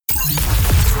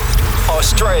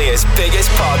Australia's biggest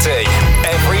party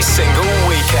every single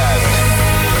weekend.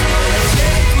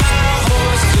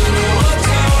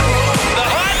 The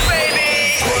Hype,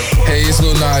 baby! Hey, it's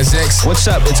Lil Nas X. What's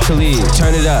up? It's Khalid.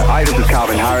 Turn it up. Hi, this is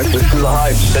Calvin Harris. This is The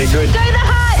Hype. Stay good. Go The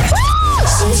Hype!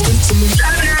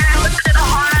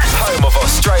 Home of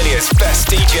Australia's best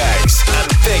DJs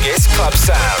and biggest club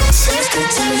sounds.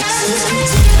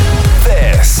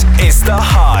 This is The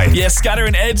Hype. Yes, Scudder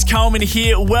and Ed Coleman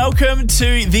here. Welcome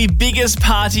to the biggest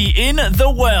party in the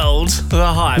world,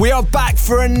 The Hype. We are back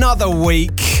for another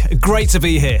week. Great to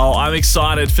be here. Oh, I'm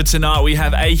excited for tonight. We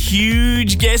have a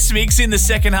huge guest mix in the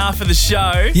second half of the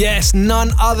show. Yes,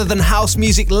 none other than house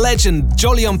music legend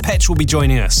JOLYON PETCH will be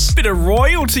joining us. Bit of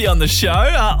royalty on the show.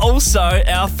 Also,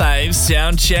 our faves,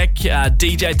 Soundcheck,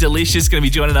 DJ Delicious going to be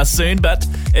joining us soon. But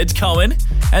Ed Coleman,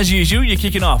 as usual, you're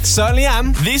kicking off. Certainly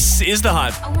am. This is The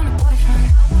Hype. I want a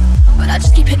boyfriend, but I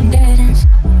just keep hitting dead ends.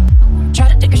 Try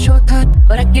to take a shortcut,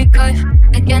 but I get caught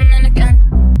again and again.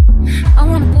 I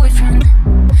want a boyfriend.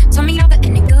 Tell me, are there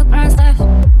any good ones left?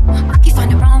 I keep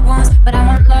finding wrong ones, but I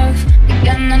want love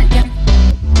again and again.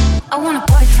 I want a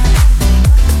boyfriend.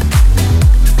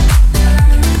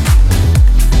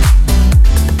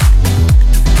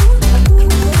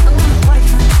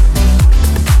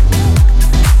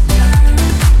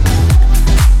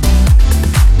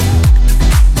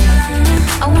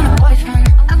 I want a boyfriend.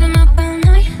 I've been up all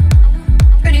night,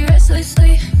 pretty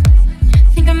restlessly.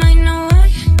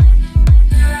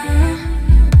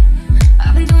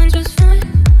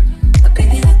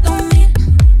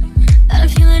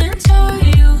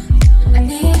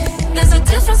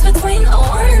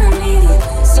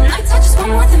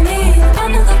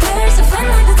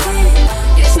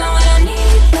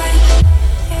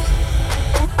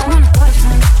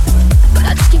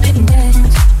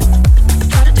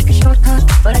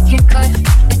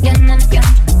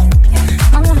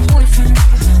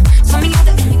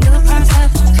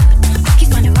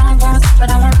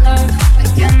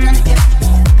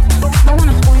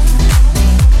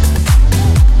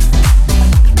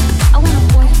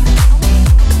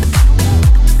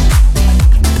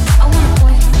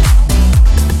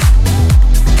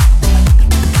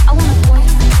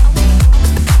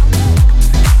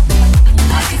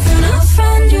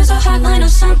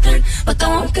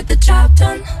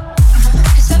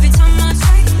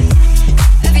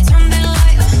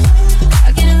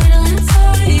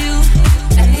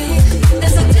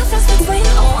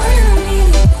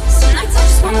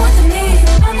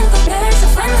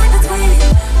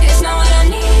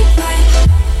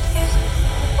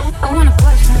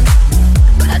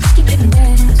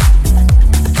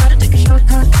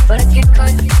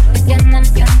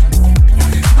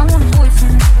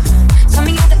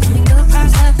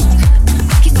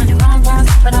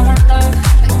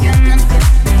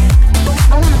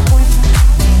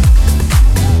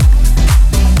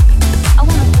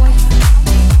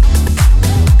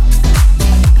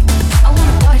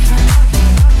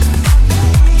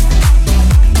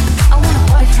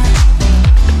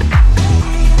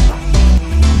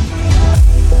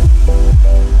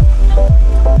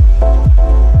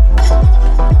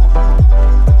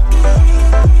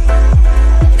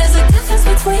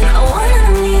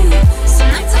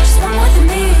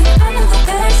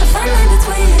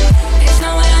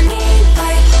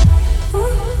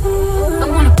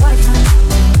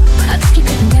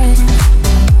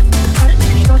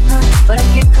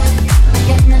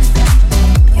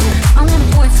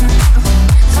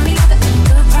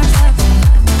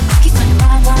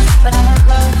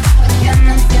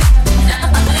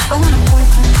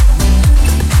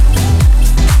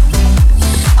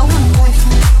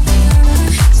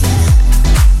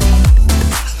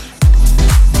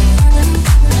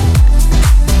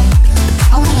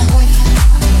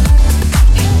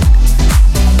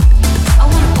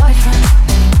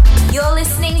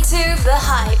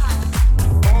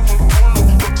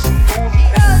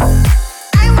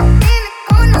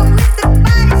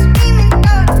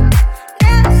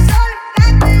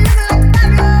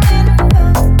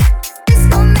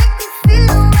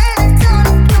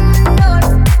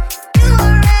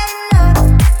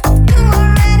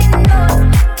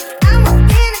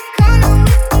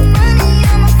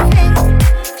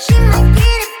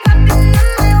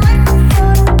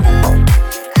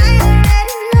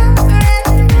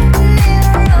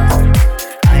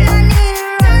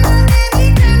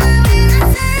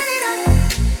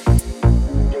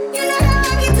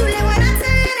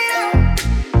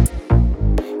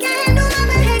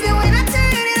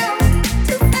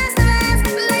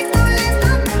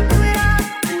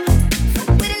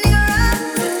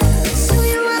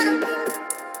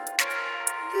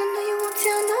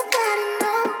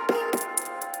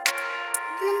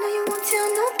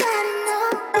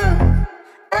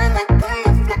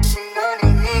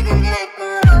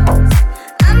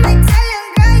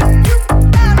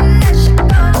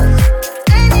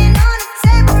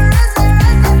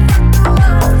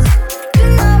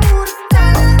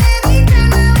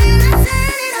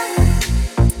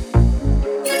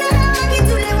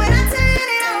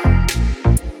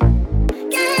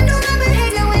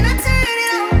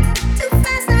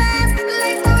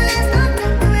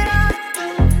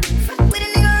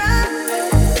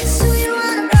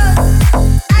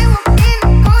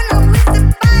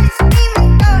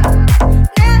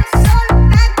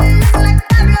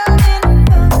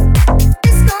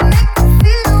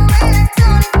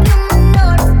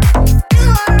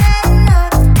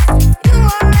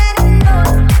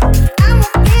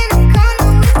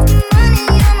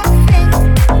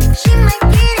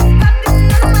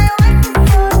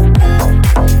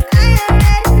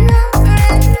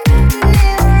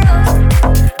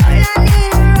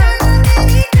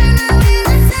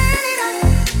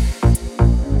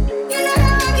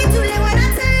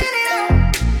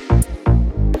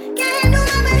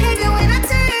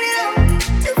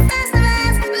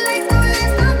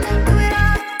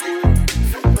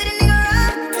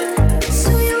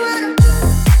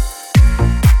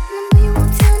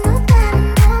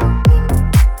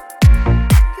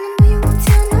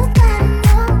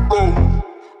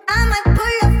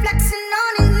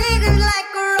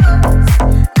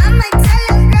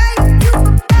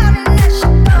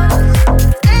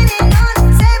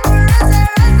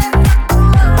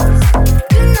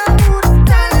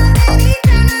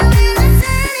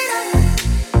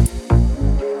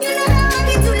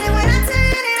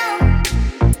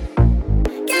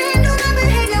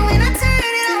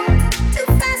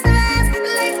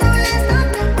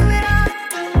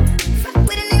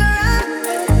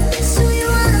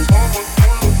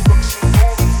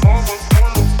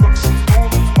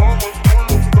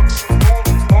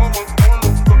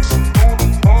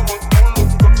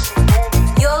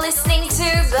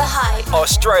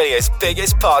 Australia's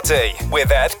biggest party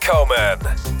with Ed Coleman.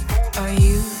 Are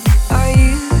you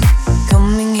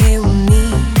coming here with me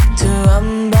to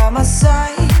run by my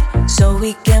side so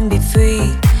we can be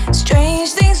free? Strange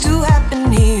things do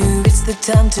happen here, it's the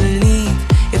time to leave.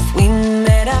 If we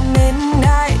met at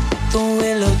midnight, the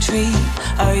willow tree.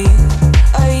 Are you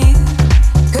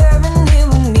coming here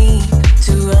with me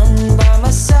to run by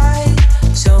my side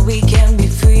so we can be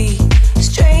free?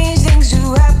 Strange things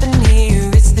do happen here,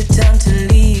 it's the time to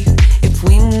leave. If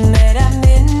we met at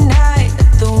midnight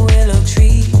at the willow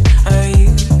tree. Are you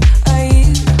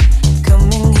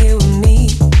coming here with me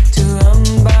to run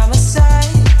by my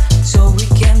side so we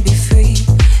can be free?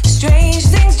 Strange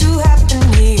things do happen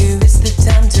here, it's the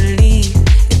time to leave.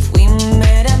 If we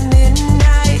met at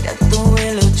midnight at the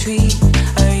willow tree.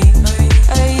 Are you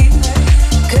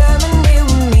coming here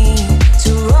with me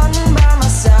to run by my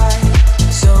side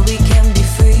so we can be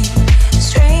free?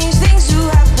 Strange things do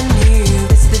happen here,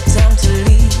 it's the time to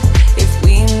leave. If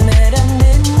we met at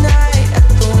midnight at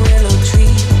the willow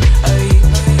tree.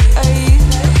 Are you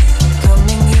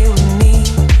coming here with me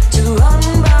to run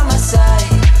by my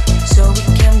side so we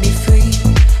can be free?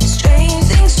 Strange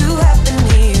things do happen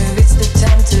here, it's the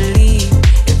time to leave.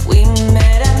 If we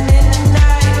met at midnight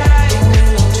at the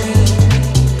willow tree.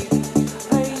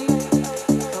 Are you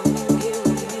coming here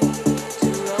with me to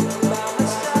run by my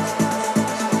side?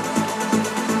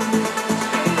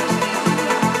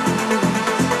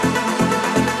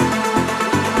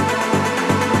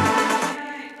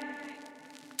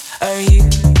 Are you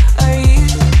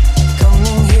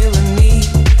coming here with me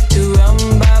to run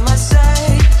by my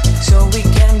side so we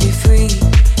can be free?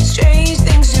 Strange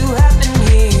things do happen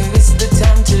here, it's the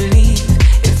time to leave.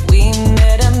 If we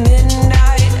met at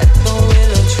midnight at the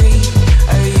willow tree.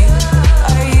 Are you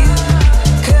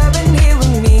coming here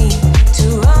with me to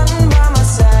run by my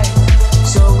side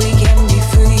so we can be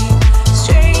free?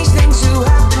 Strange things do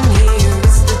happen here,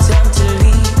 it's the time to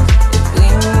leave. If we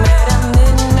met at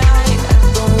midnight at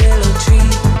the willow tree. Are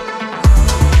you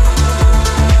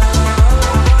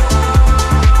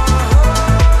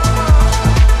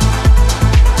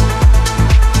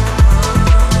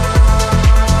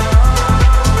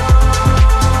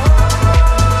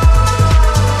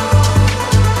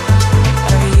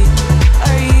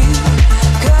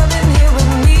coming here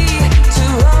with me to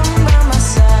run by my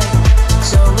side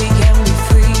so we can be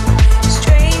free?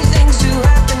 Strange things do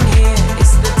happen here,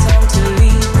 it's the time to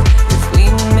leave. If we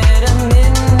met at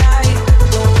midnight at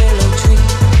the willow tree.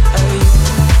 Are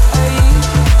you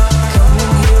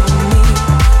coming here with me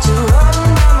to run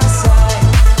by my side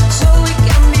so we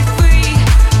can be free?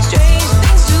 Strange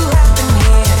things do happen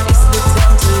here, it's the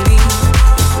time to leave.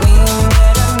 If we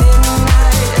met at midnight at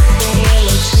the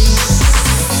willow tree.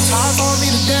 Hard for me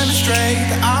to demonstrate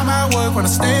that I'm at work when I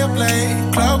stay up late.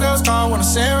 Club girls call when I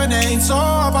serenade. So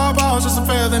I pop out just to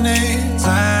feel the need.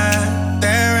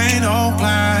 There ain't no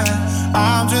plan.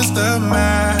 I'm just a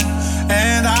man,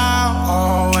 and I'll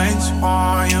always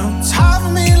want you. It's hard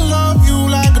for me to love you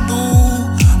like I do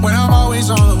when I'm always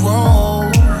on the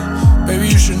road. Baby,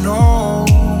 you should know.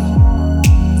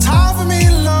 It's hard for me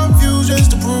to love you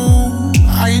just to prove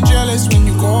I ain't jealous when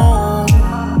you go.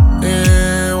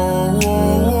 Yeah, oh,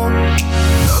 oh, oh.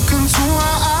 Look into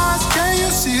my eyes, can you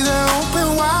see they're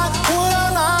open wide? Would I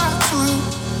lie to you?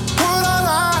 Would I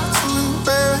lie to you,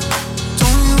 baby?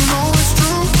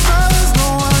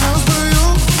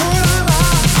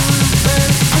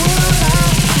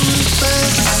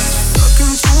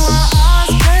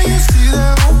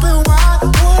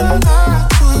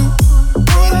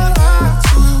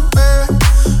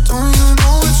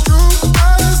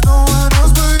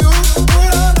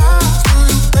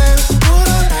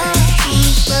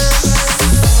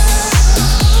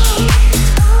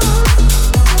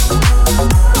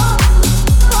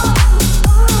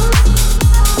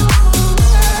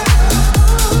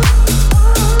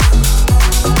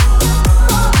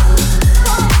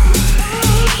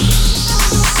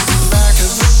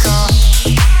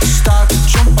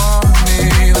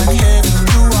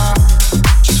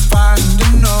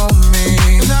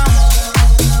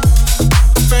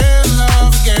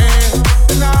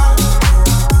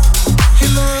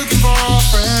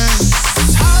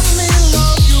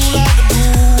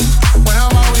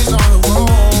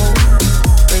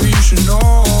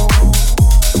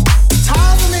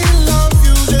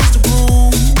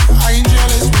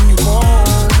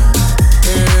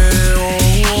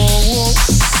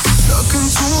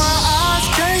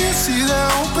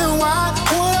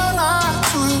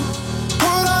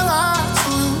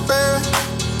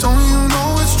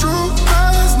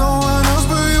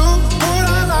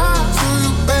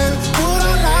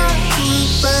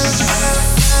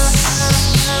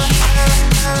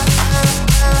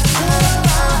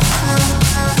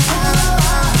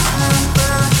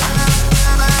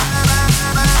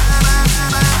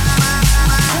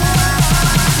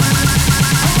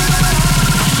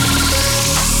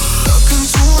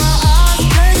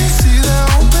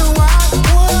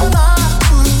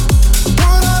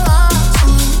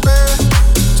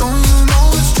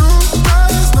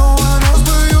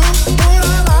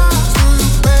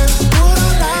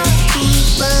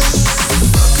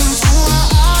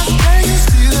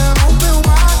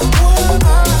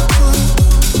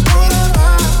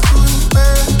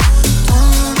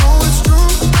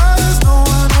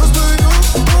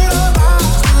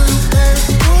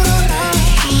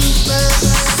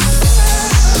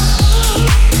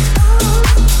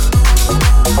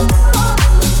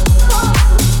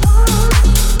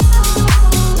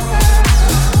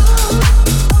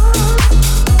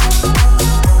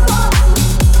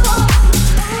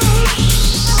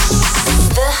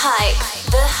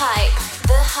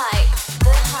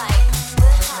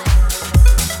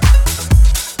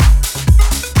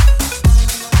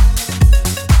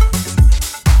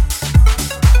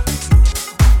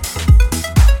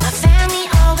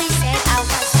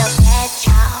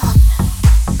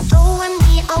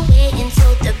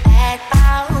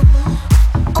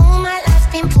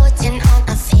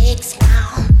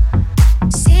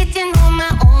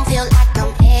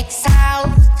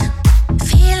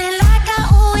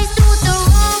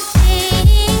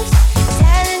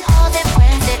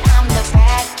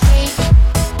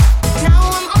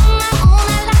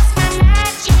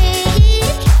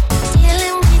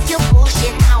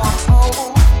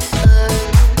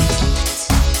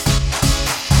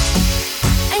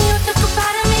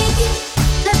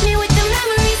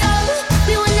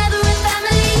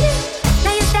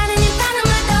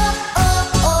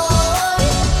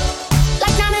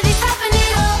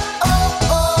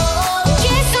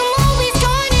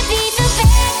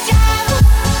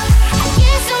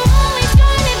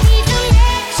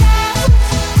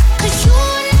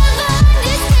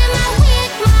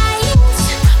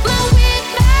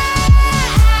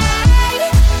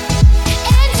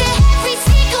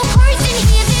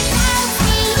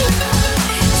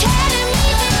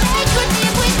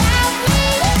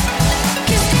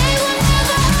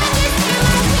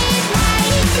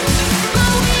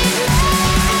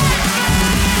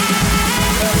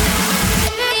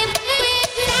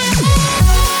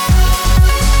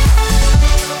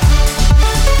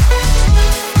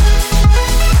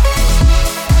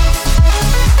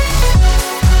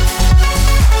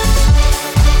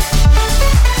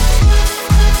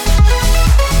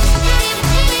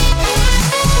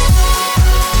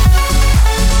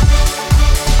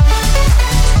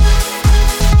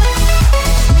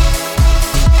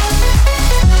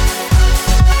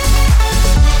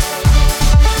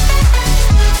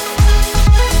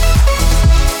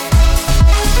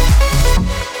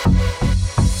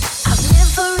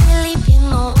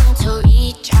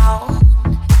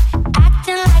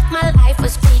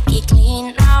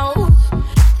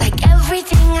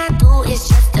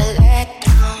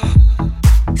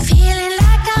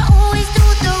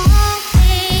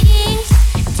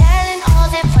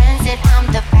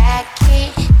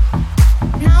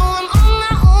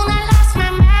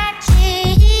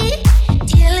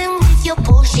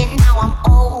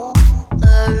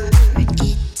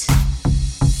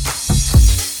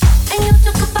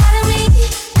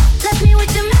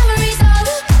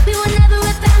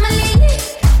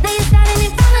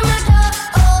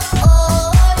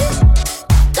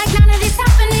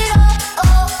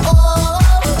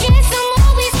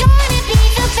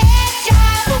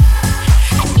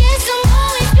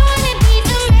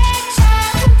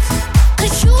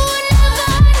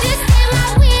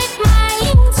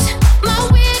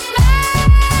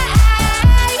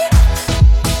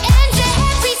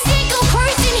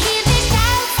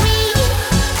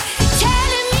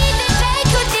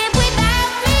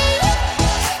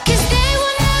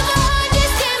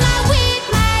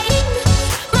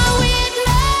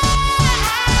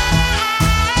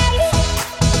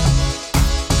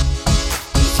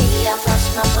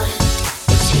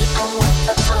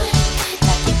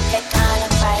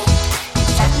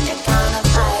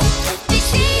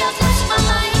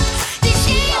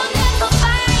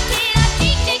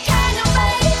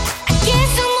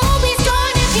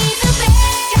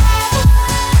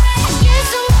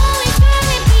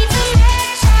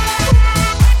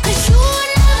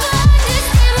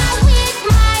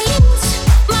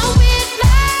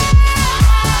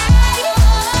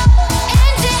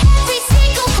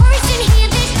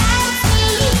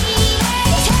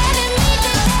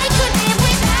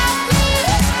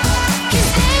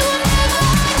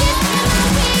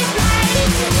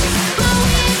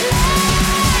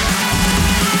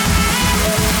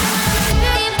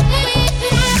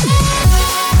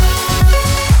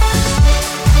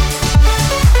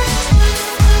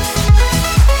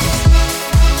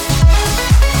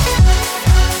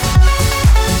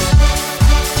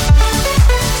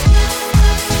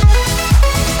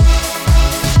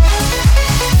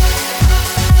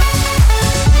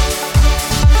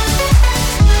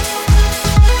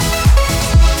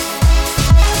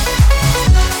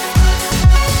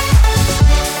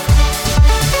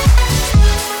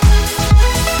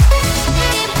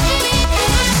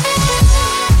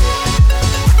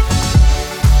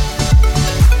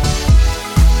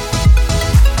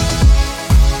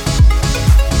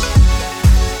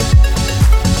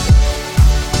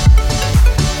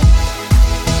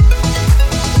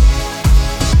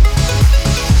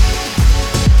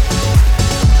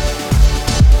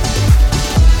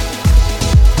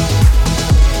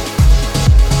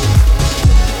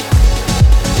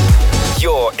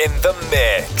 in the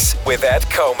mix with Ed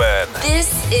Coleman.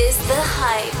 This is The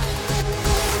Hype.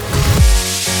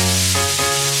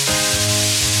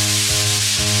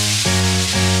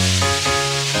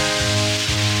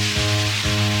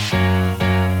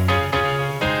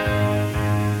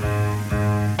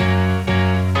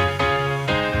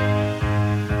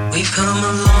 We've come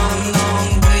a long,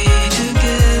 long way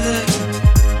together,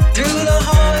 through the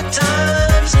hard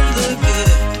times and the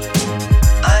good.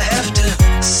 I have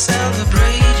to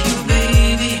celebrate you,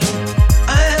 baby.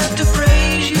 I have to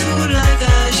praise you like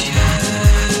I should.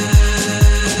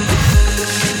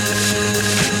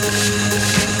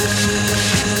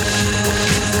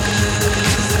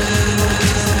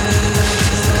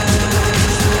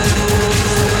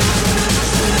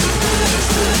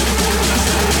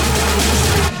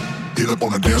 Get up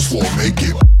on the dance floor, make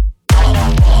it.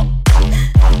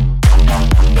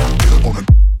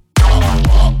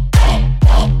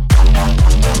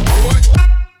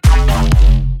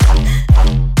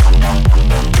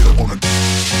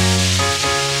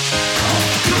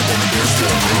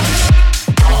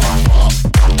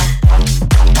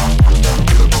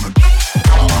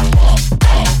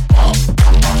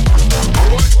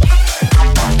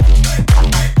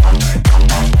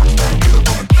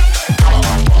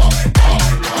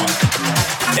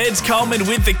 Coleman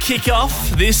with the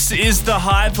kickoff. This is The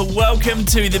Hype. Welcome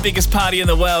to the biggest party in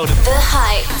the world. The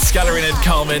Hype. Sculler and Ed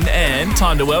Coleman, and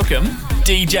time to welcome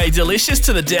DJ Delicious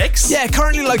to the decks. Yeah,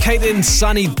 currently located in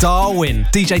sunny Darwin.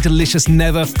 DJ Delicious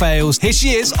never fails. Here she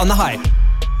is on The Hype.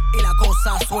 Y la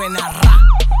cosa suena ra,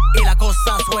 y la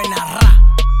cosa suena ra.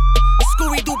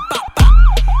 Scooby-Doo pa pa,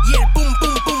 y el pum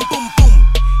pum pum pum pum,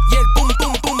 y el pum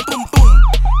pum pum pum pum.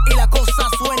 Y la cosa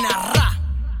suena ra.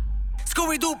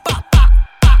 Scooby-Doo pa pa.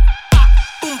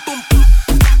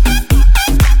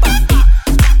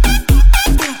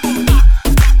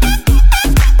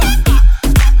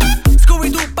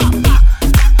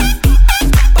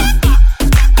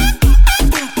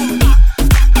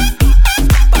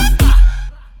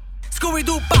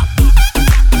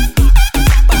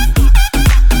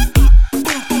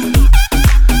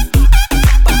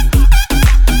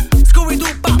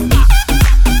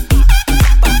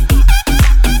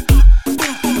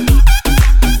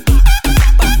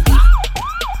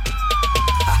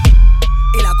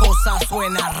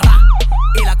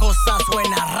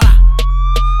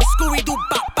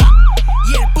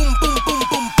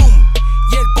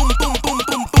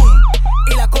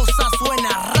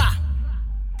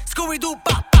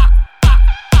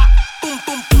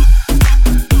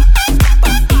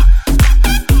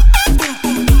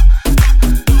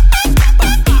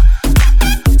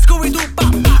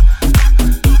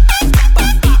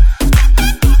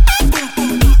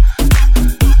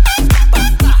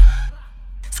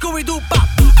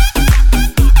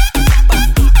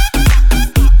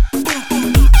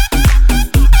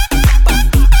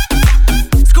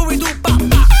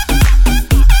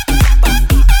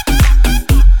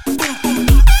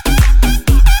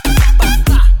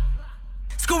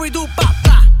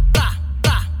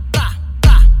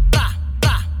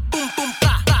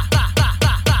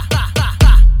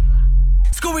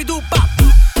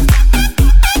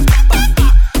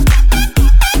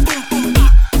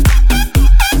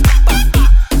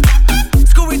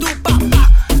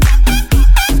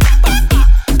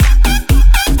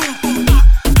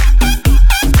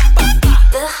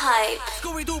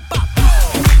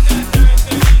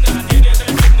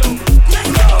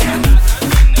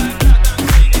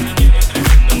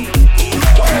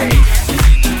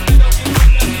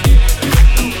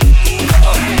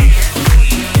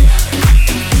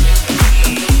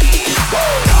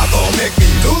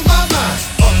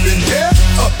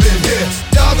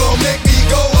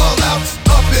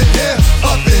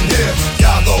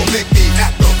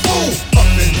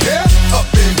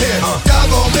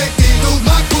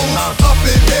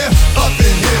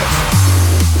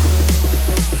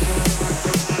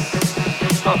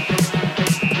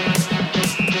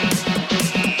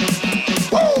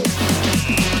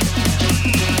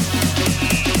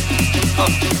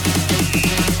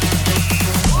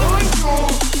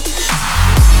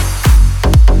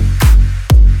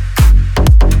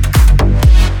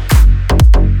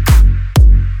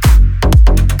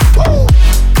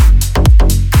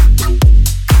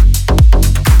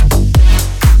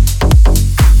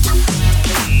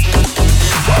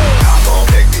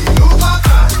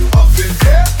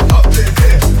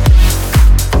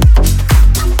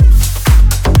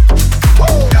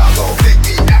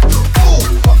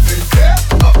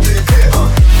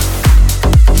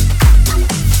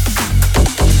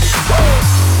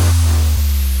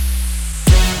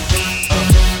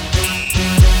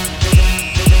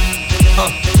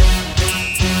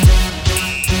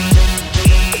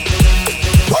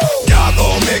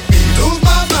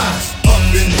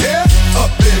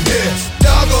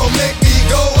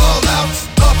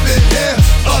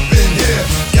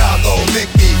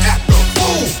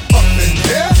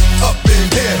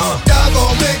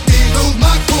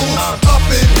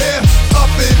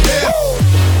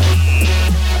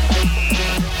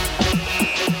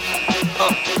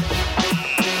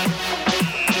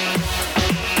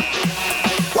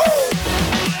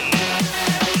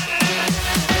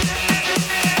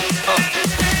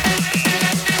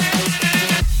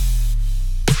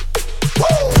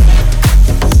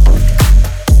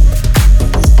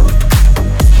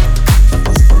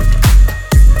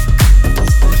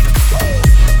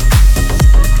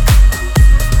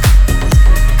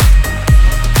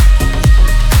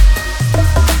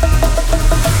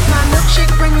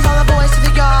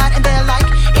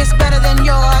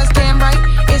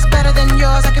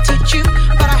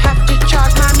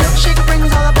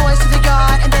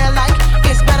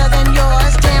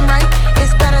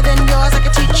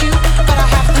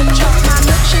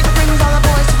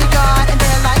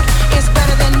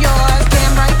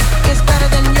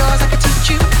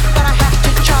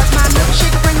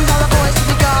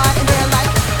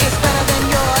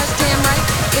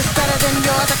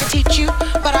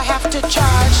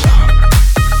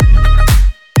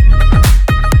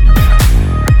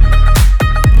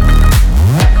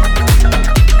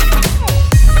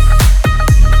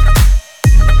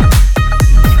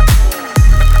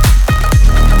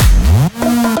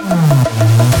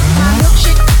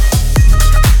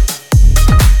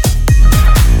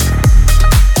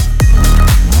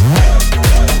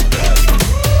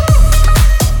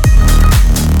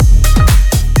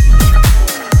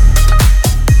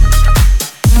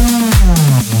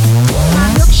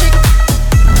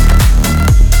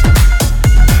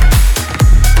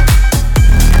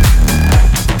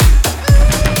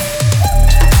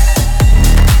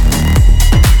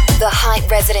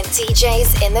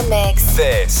 DJs in the mix.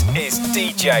 This is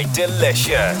DJ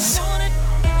Delicious.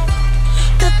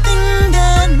 The thing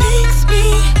that makes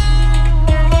me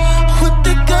what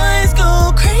the guys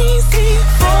go crazy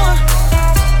for.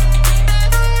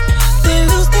 They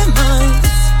lose their minds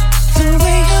the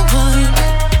way I want.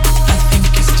 I think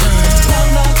it's time. La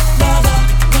la la la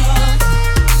la.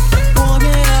 Warm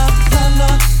it up. La la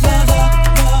la la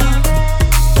la.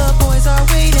 The boys are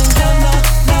waiting. La la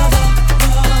la la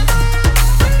la.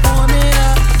 Warm it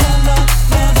up. La la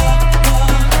la la la.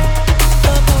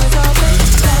 The boys are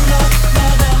waiting. La la la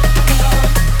la la.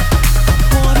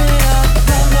 Warm it up.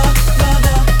 La la la la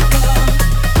la.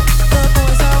 The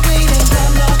boys are waiting. La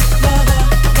la la la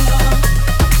la.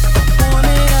 Warm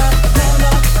it up. La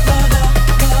la la la la.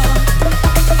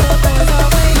 The boys are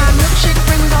waiting. My milkshake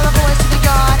brings all the boys to the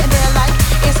yard, and they're like,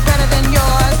 "It's better than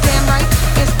yours." Damn right,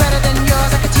 it's better than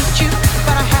yours. I could teach you,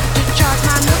 but I have to charge.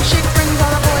 My milkshake brings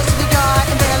all the boys to the yard,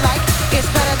 and they're like, "It's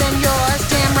better than yours."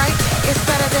 Damn right, it's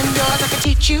better than yours. I could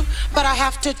teach you, but I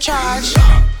have to charge.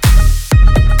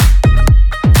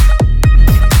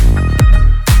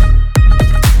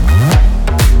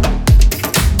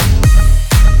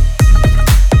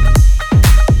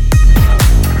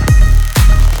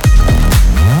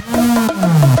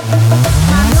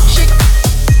 My milkshake.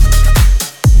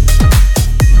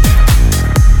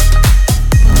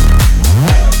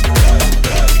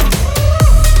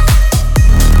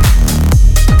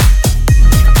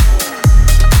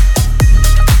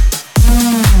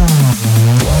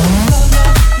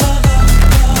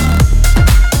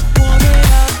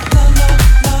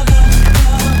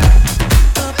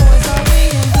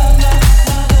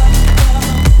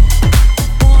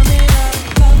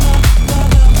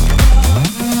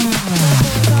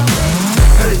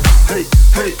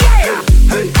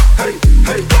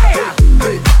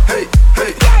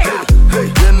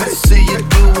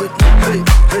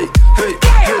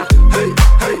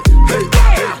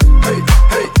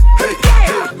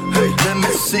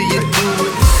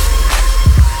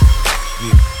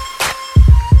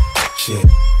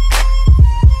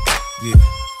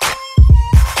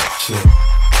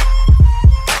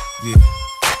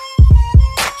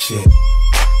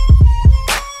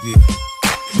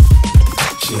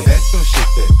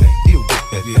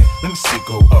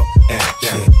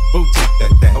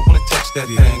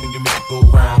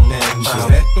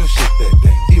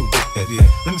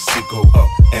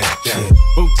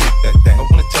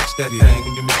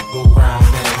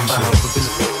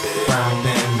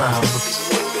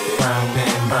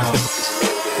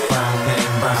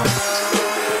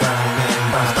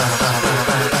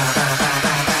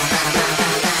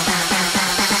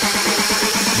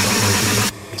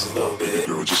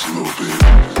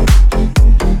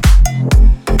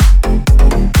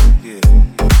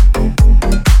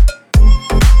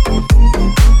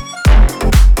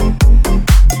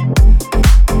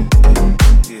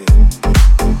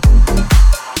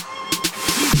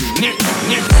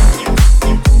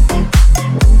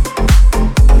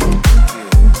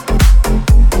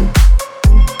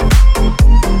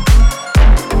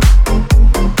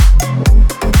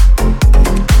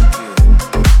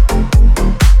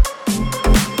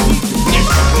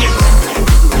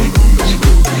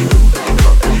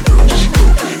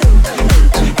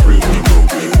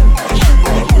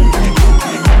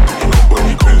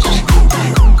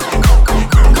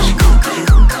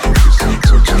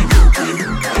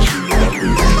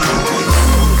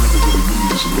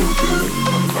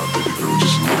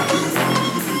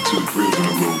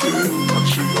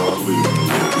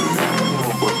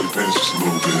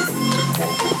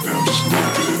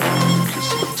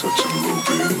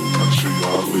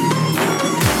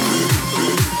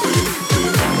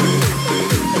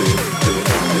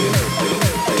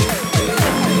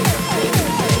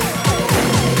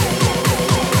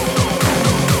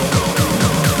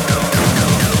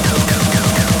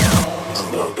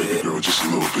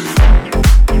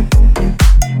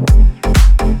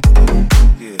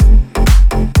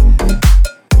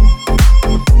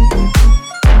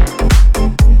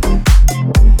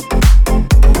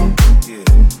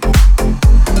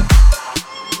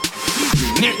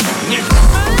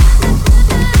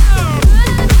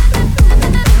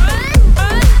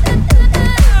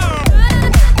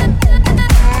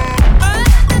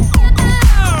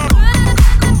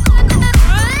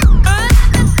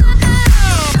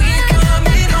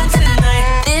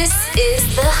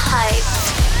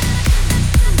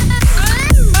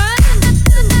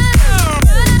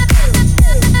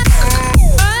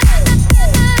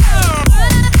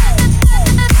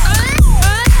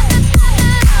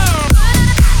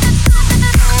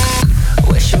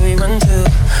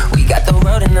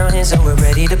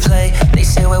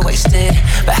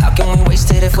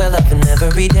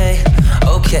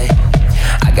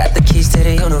 to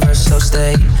the universe, so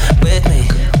stay with me.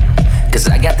 Cause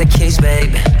I got the keys,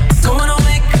 babe. Don't wanna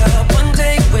wake up one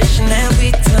day wishing that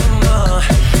we'd done more.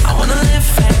 I wanna live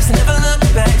fast, never look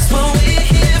back. It's what we're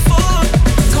here for.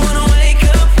 Don't wanna wake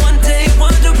up one day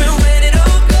wondering where it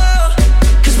all go.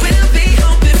 Cause we'll be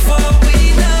home before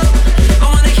we know. I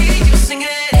wanna hear you sing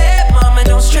it. Hey mama,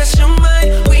 don't stress your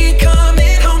mind. We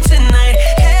coming home tonight.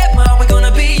 Hey mama, we're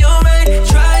gonna be alright.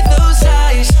 Dry those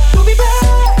eyes. We'll be back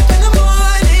in the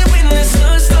morning when the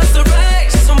sun starts to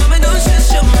rise. So mama, don't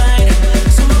stress your mind.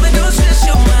 So mama, don't stress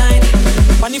your mind.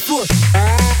 On your floor.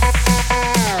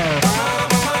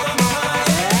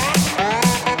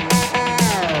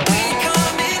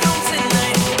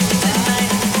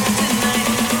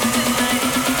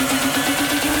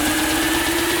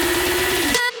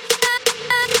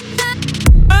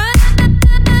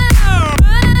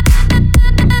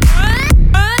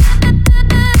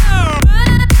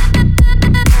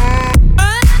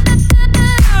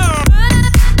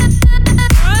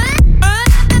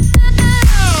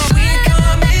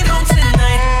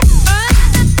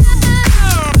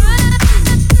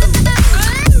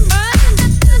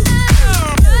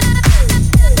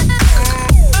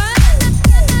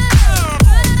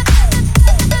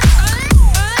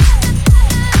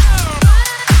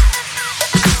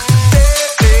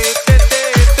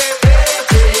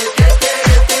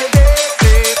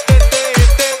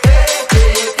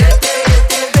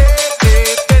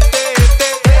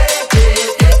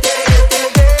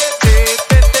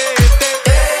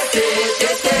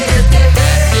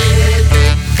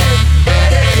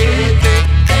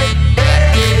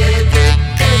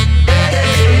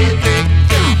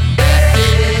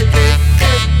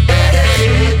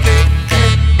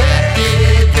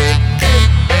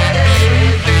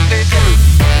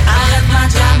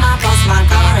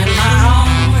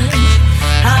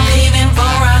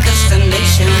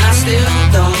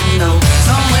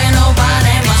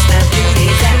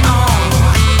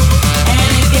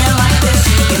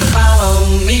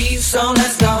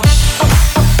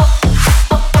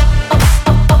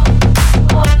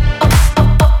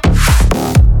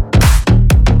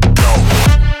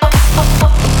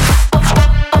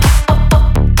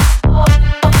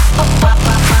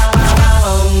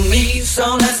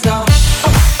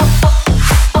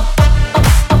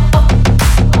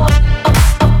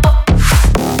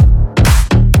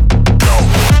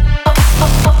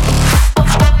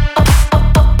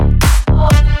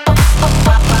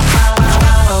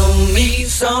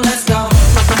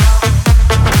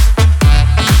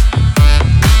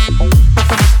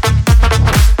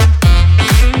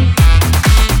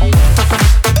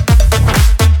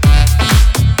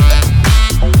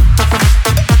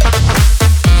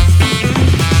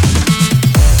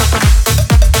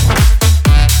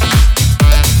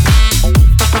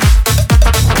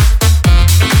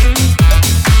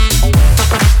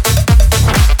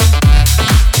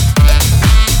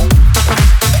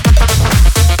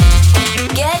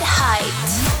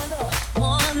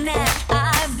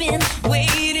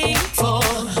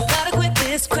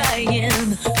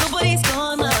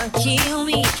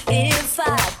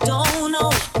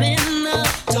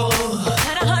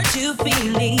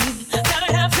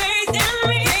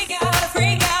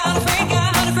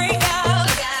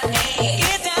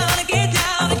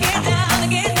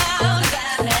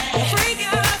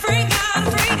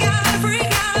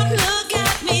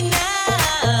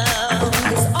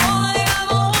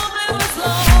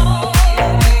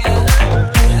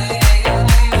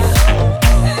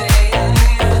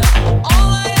 All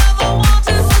I ever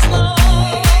wanted was love.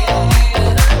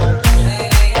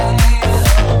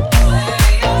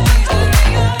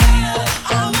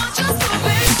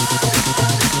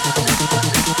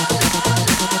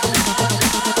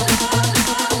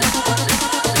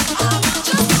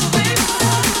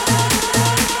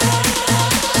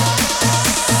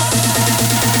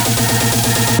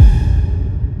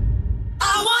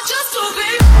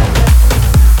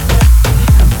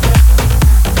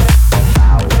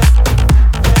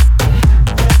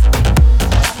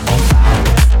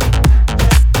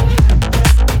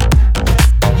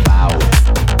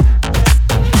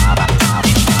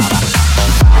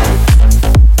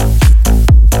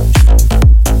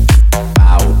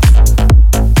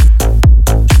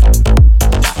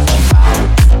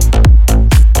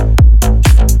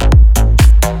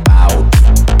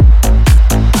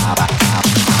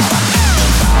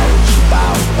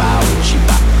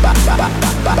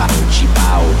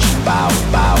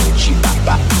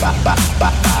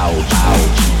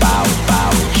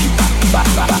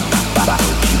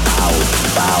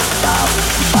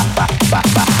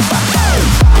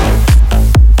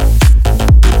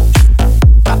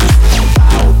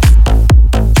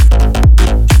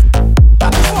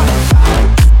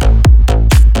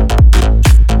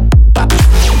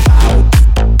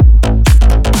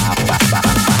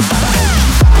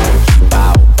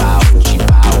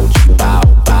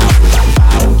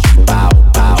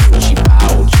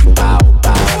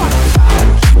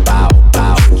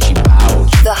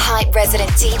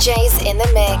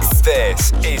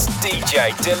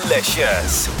 DJ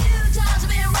Delicious.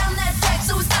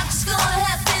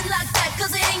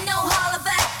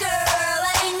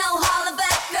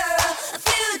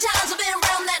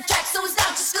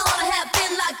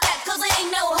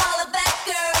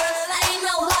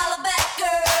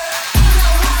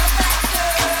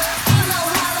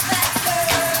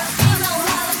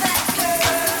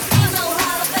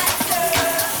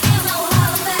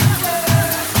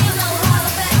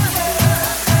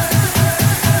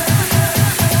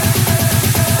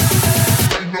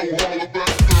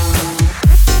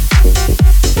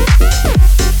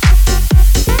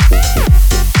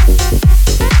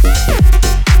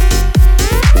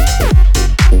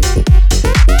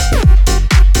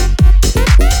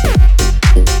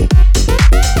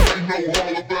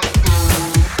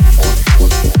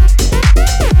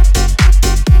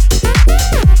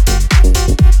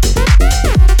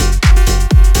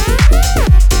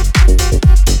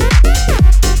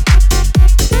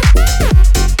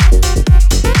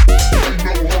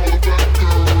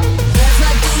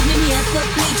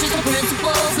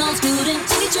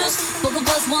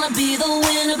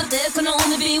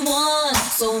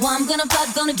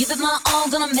 Gonna give it my all,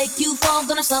 gonna make you fall,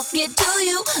 gonna suck it to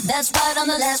you. That's right, I'm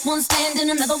the last one standing,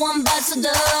 another one bites the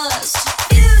dust.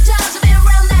 Few times I've been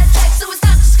around that track, so it's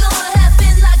not just gonna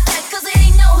happen like that, cause it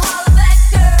ain't no holler back,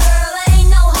 girl, ain't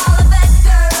no holler back,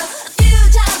 girl. A few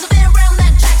times I've been around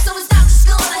that track, so it's not just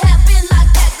gonna happen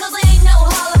like that, cause it ain't no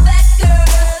holler back,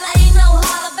 girl, ain't no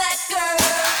holler back, girl.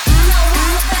 No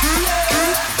holler back, girl,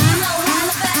 no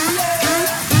holler back, girl,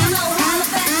 no holler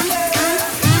back, girl,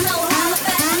 no holler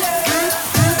back, girl.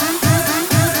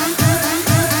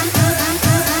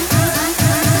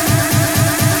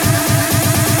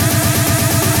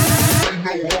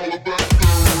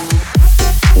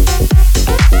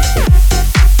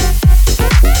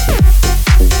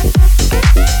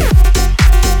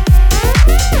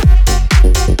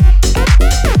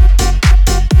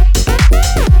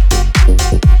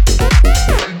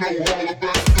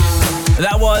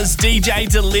 That was DJ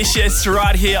Delicious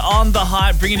right here on The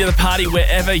Hype, bringing you the party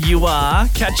wherever you are.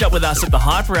 Catch up with us at The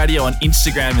Hype Radio on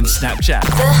Instagram and Snapchat. The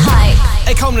Hype.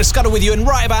 Hey, Coleman and Scudder with you, and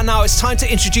right about now it's time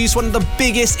to introduce one of the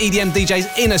biggest EDM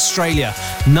DJs in Australia,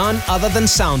 none other than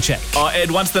Soundcheck. Oh, Ed,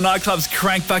 once the nightclubs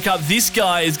crank back up, this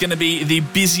guy is going to be the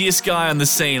busiest guy on the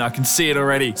scene. I can see it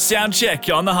already.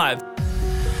 Soundcheck on The Hype.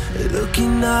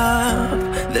 Looking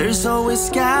up, there's always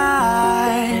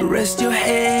sky. Rest your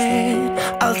head,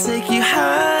 I'll take you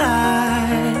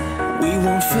high. We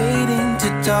won't fade into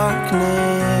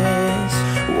darkness,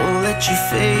 won't let you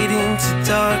fade into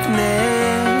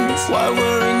darkness. Why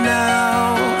worry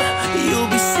now? You'll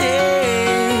be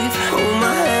safe. Hold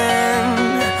my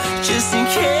hand, just in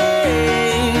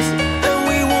case. And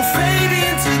we won't fade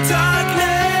into darkness.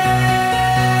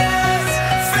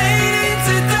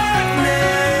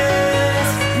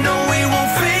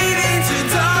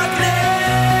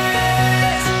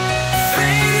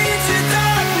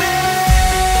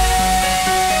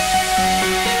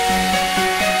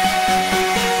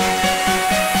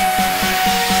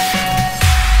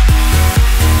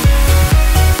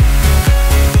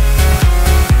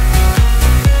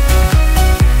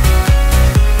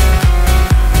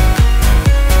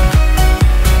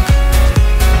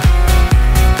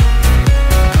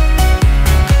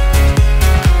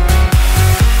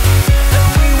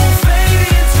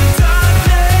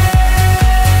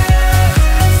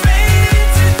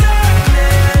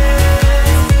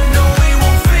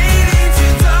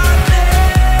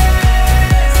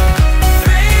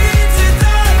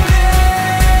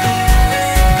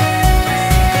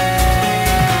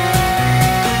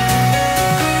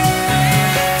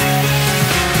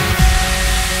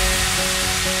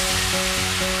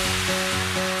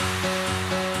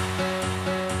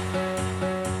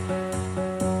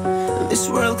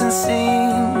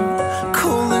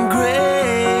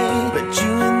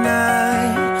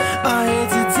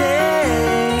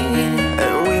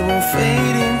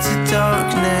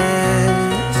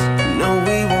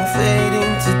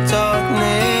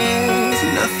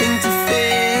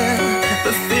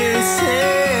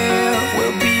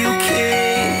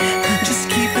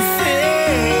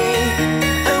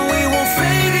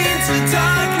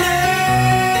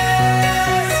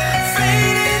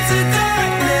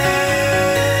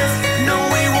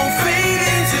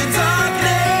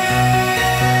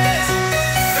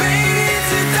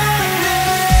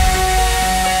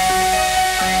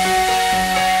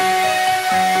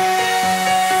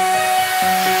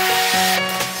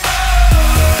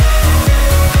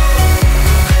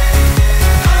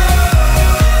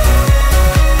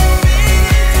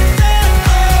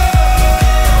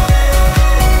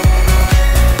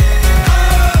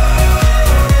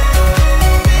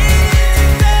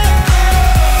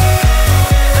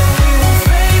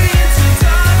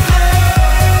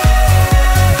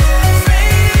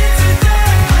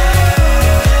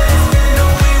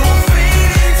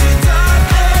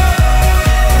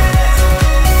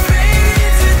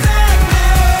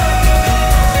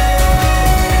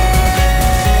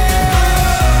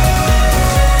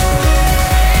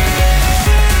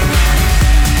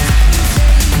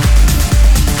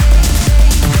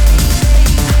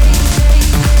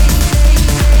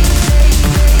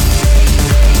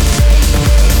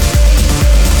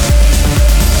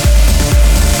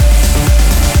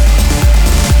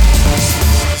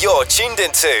 tuned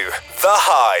into The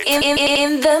Hype.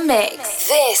 In the mix.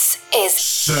 This is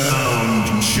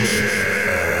Sound check.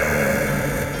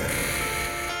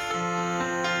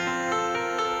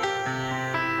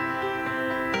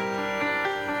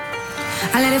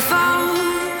 I let it fall,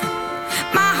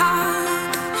 my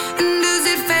heart, and as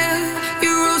it fell,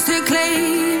 you rose to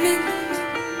claim it.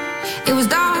 It was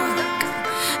dark,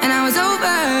 and I was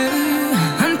over,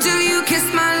 until you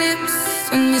kissed my lips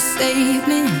and you saved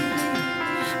me.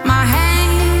 My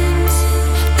hands,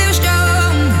 they were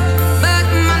strong, but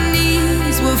my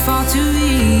knees were far too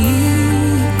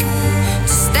weak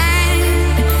to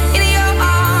stand in your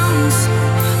arms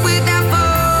without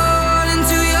falling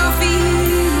to your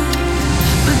feet.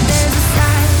 But there's a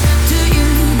side to you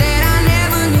that I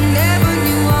never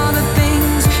knew. All the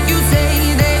things you say,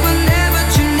 they were never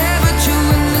true.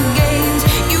 In the games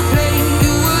you play,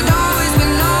 you would always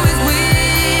win.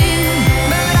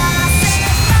 But I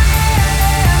set fire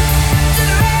to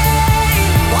the rain,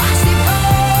 watch it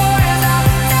pour as I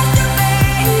touched your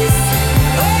face.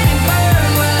 When it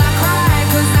burned, well I cried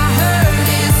 'cause I heard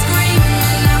it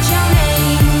screaming out your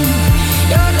name,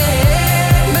 your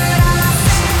name. But I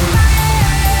set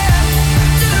fire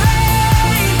to the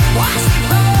rain, watch it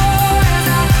pour as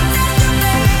I touched your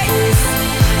face.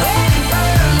 When it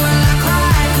burned, well I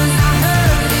cried 'cause I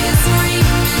heard it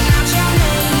screaming out your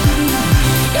name,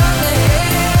 your name.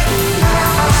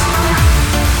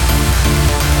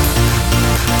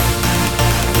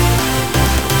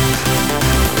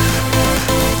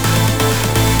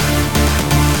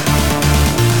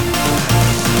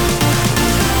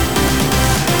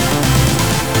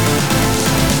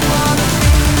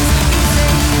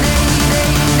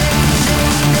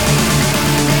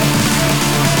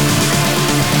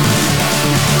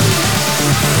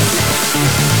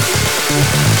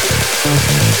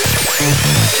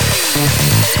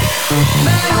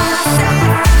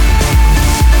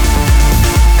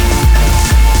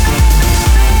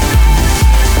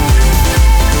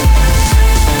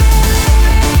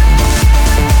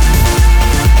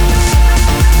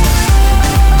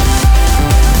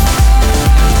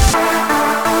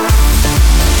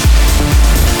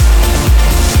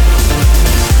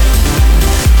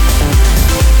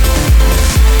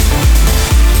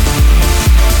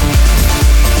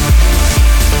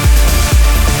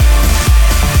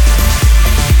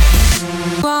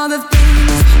 All the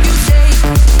things you say.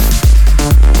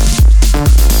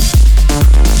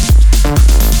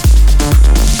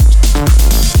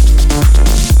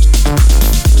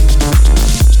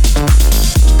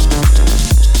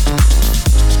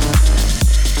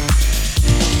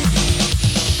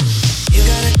 You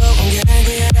gotta go and get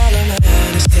angry at all of my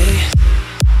honesty.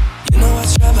 You know I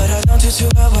try, but I don't do too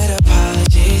well with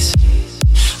apologies.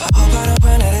 I hope I don't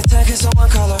run out of time, 'cause someone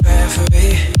call a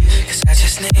referee. 'Cause I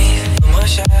just need one more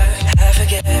shot, have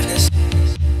forgiveness.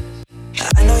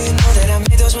 I know you know that I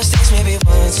made those mistakes maybe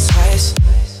once or twice.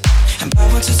 And by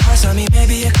once or twice, I mean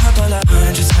maybe a couple of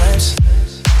 100 times.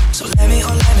 So let me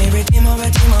redeem on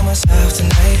myself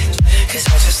tonight. 'Cause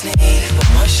I just need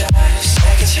one more shot,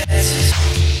 second chances.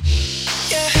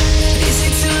 Yeah, is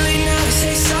it too late now to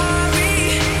say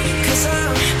sorry? 'Cause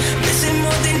I'm missing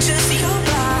more than just your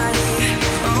body.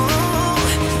 Oh,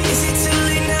 is it too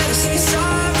late now to say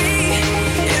sorry?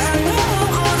 Yeah, I know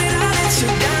that I let you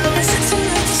down. Is it too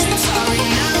late to say sorry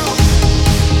now?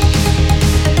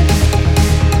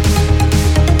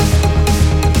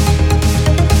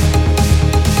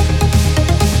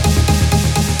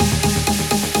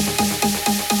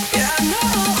 Yeah, I know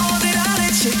that I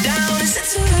let you down. Is it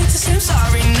too late to say I'm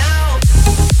sorry now?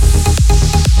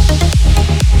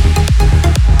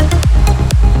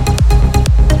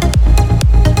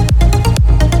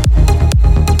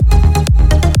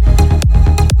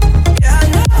 Yeah, I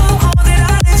know that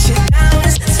I let you down.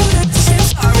 Is it too late to say I'm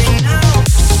sorry now?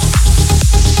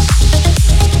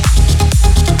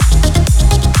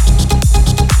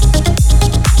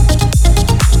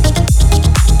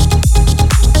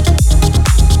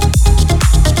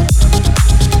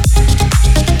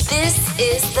 This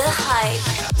is The Hype.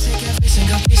 I'll take every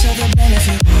single piece of the blame if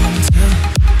you want me to.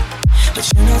 But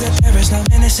you know that there is no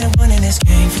innocent one in this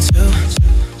game for two.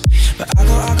 But I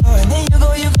go, and then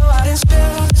you go out and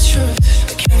spill the truth.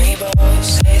 But can we both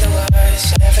say the words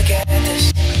and forget this?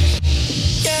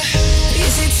 Yeah,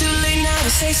 is it too late now to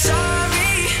say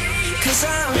sorry? 'Cause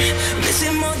I'm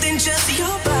missing more than just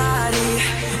your body.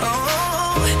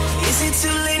 Oh, is it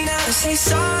too late now to say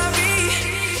sorry?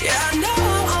 Yeah, I know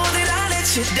that I let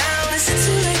you down. Is it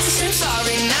too late to say I'm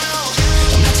sorry now?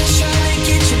 I'm not just trying to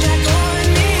get you back on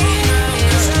me.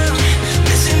 'Cause I'm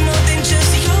missing more than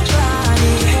just your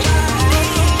body.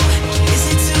 Is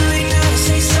it too late now to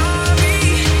say sorry?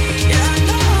 Yeah.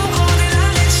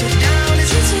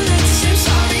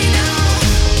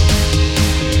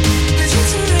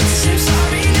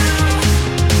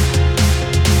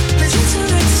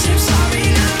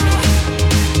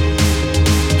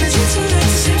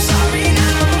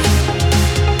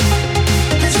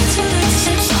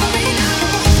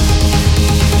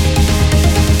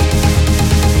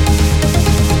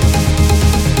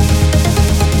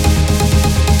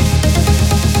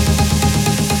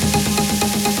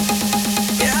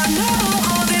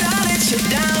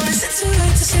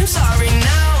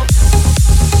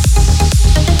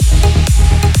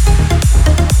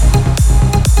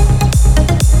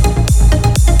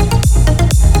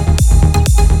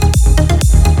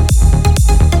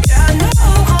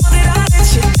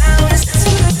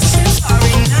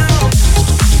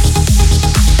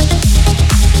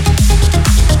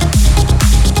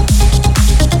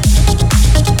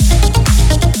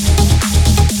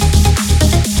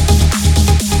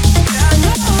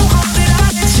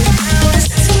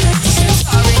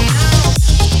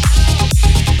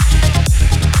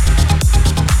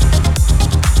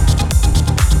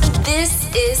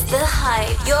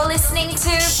 Hype. You're listening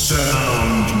to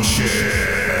Sound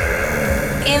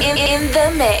check. in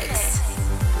the Mix.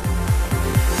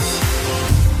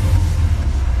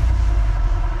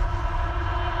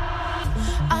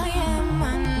 I am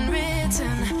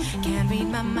unwritten, can't read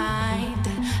my mind.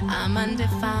 I'm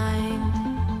undefined.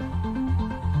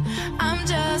 I'm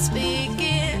just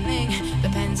beginning, the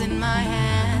pen's in my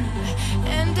hand,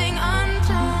 ending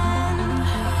unplanned.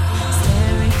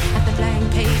 Staring at the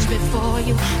blank page before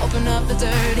you, open up the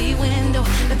dirty window,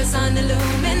 let the sun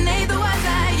illuminate the words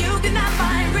that you cannot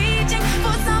find. Reaching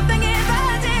for something in the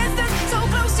distance, so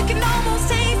close you can almost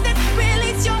taste it.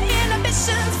 Release your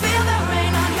inhibitions, feel the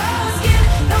rain on your skin.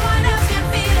 No one else can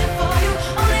feel it for you,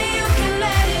 only you can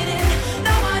let it in.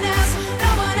 No one else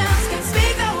can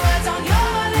speak the words on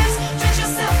your lips. Drench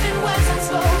yourself in words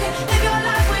unspoken, live your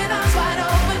life with arms wide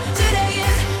open. Today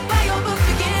is where your book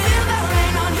begins. Feel the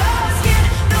rain on your skin.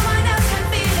 No one else can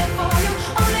feel it for you,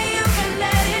 only you can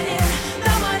let it in.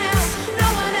 No one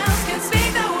else can speak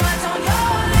the words on your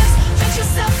lips. Drench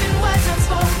yourself in words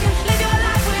unspoken, live your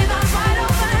life with arms wide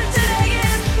open. Today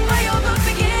is where your book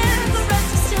begins. The rest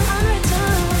is still unwritten.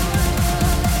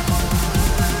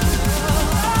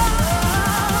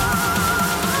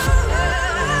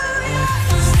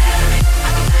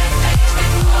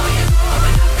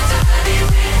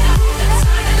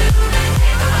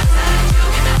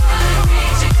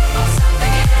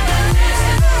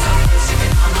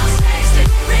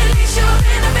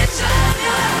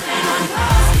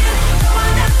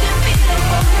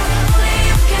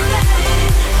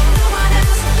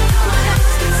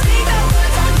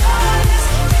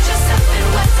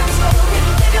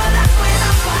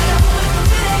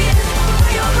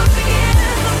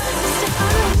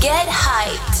 Get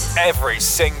hyped. Every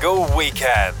single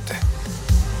weekend.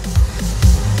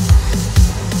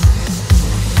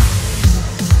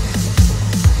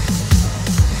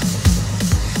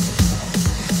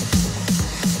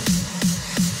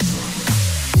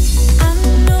 I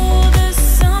know there's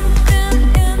something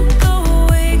in the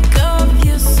wake of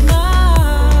your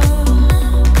smile.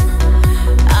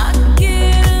 I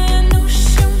get a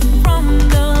notion from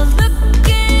the look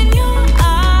in your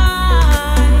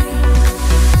eyes.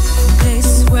 They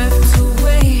swept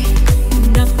away,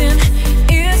 nothing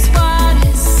is what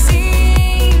it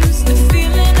seems. The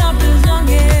feeling of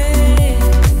belonging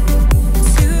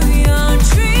to your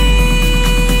dream.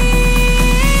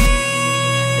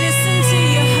 Listen to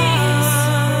your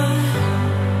heart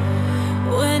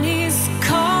when he's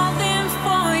calling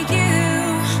for you.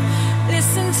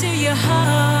 Listen to your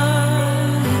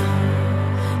heart.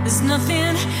 There's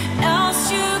nothing else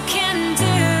you can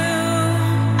do.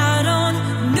 I don't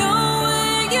know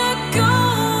where you're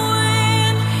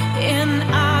going, and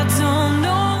I don't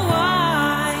know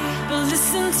why. But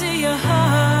listen to your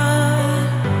heart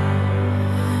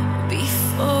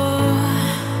before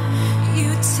you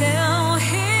tell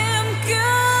him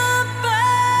goodbye.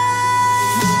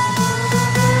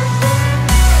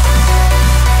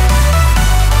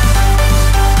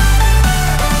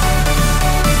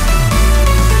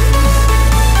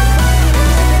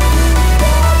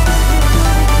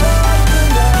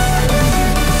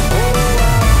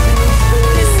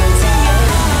 Listen to your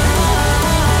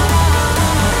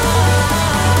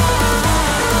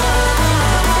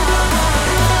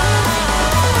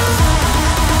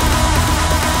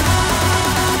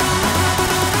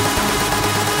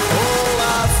Oh,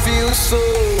 I feel so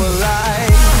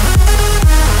alive.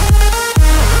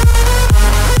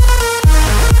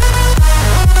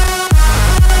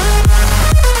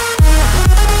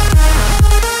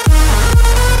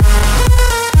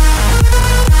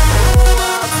 Oh,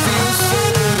 I feel so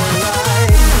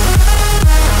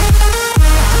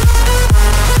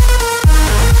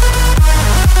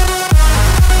alive.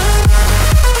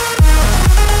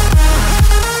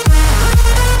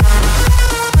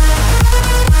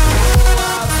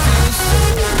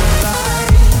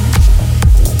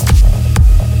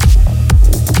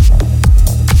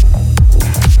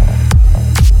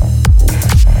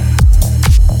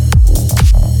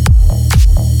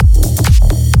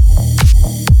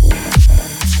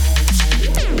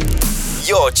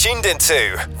 You're tuned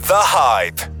into The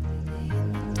Hype.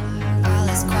 all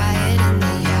is quiet in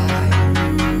the yard.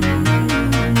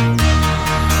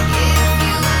 If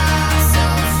you are so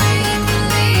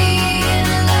frequently in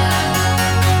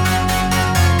love,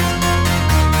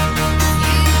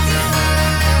 you defer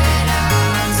it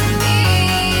all to me,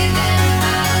 then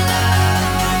my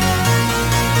love.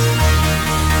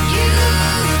 You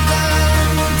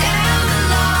burn down the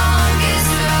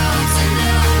longest road to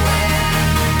nowhere.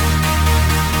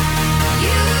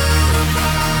 You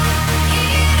burn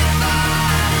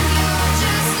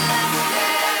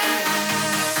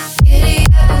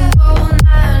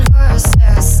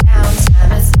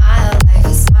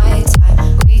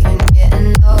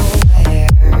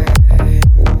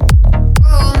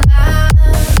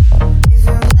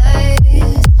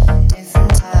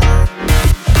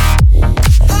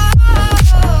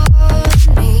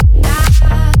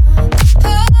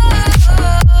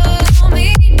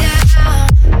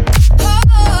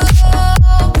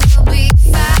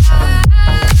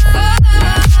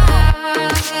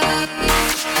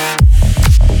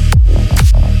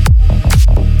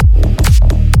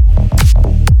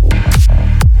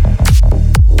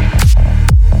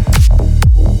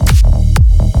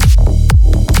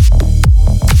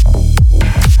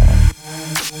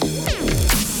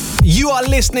are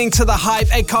listening to The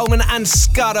Hype. Ed Coleman and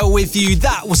Scudder with you.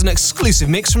 That was an exclusive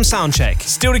mix from Soundcheck.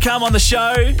 Still to come on the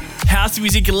show, house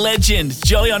music legend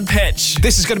JOLYON PETCH.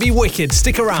 This is going to be wicked.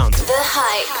 Stick around. The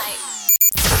Hype.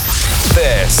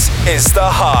 This is The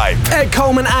Hype. Ed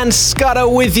Coleman and Scudder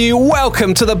with you.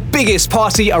 Welcome to the biggest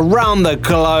party around the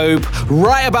globe.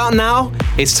 Right about now,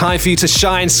 it's time for you to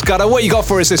shine. Scudder, what you got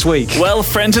for us this week? Well,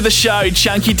 friends of the show,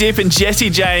 Chunky Dip and Jesse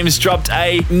James dropped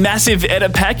a massive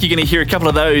edit pack. You're going to hear a couple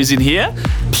of those in here.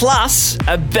 Plus,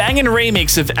 a banging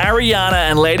remix of Ariana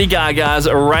and Lady Gaga's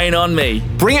Rain On Me.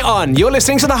 Bring it on. You're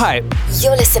listening to The Hype.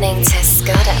 You're listening to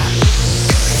Scudder.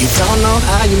 You don't know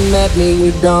how you met me,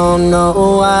 you don't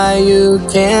know why you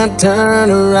can't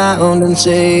turn around and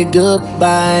say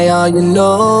goodbye. All you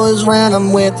know is when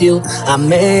I'm with you, I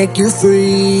make you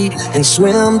free and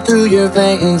swim through your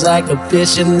veins like a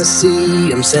fish in the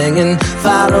sea. I'm singing,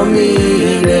 follow me,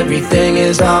 everything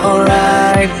is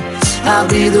alright. I'll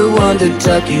be the one to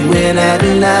tuck you in at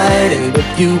night. And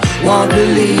if you want to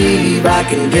leave, I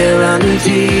can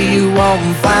guarantee you won't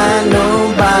find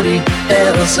nobody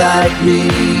else like me.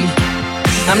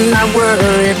 I'm not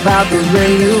worried about the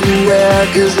ring you wear,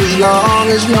 'cause as long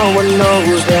as no one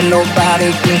knows, then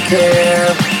nobody can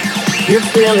care. You're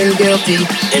feeling guilty,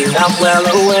 and I'm well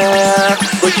aware,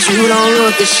 but you don't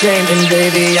look ashamed, and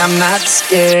baby, I'm not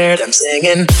scared. I'm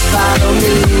singing, follow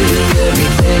me,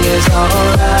 everything is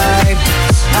alright.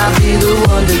 I'll be the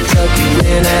one to tuck you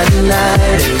in at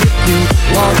night. And if you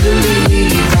want to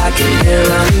leave, I can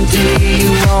guarantee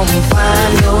you won't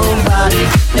find nobody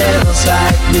else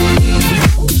like me.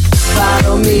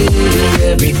 Follow me,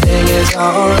 everything is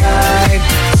alright.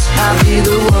 I'll be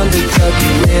the one to tuck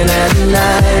you in at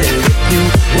night. And if you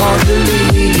want to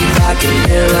leave, I can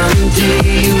guarantee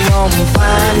you won't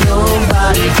find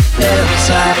nobody else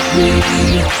like me.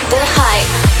 The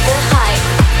Hype. The Hype.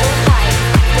 The Hype.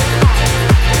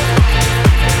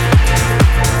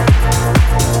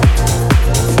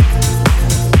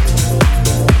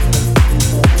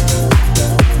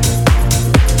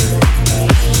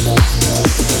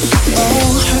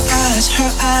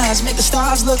 Her eyes make the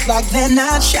stars look like they're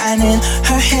not shining.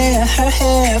 Her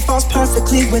hair falls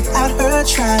perfectly without her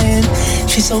trying.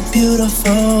 She's so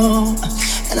beautiful,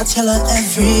 and I tell her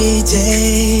every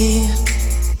day.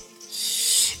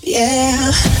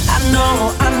 Yeah, I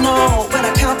know, when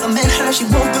I compliment her, she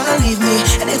won't believe me.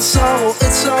 And it's so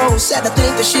sad to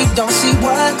think that she don't see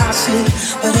what I see.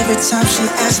 But every time she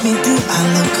asks me, do I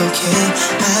look okay,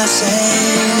 I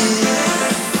say,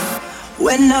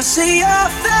 when I see your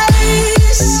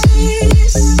face,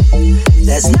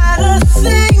 there's not a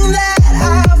thing that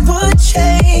I would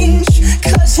change.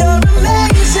 'Cause you're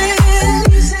amazing,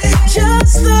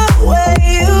 just the way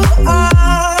you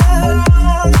are.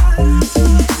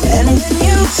 And when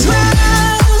you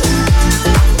smile,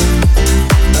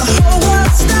 the whole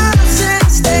world stops and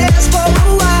stares for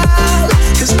a while.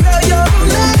 'Cause girl, you're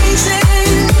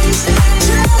amazing,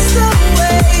 just the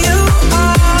way you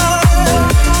are.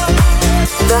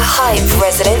 The Hype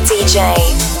resident DJ.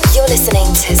 You're listening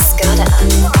to Scudder.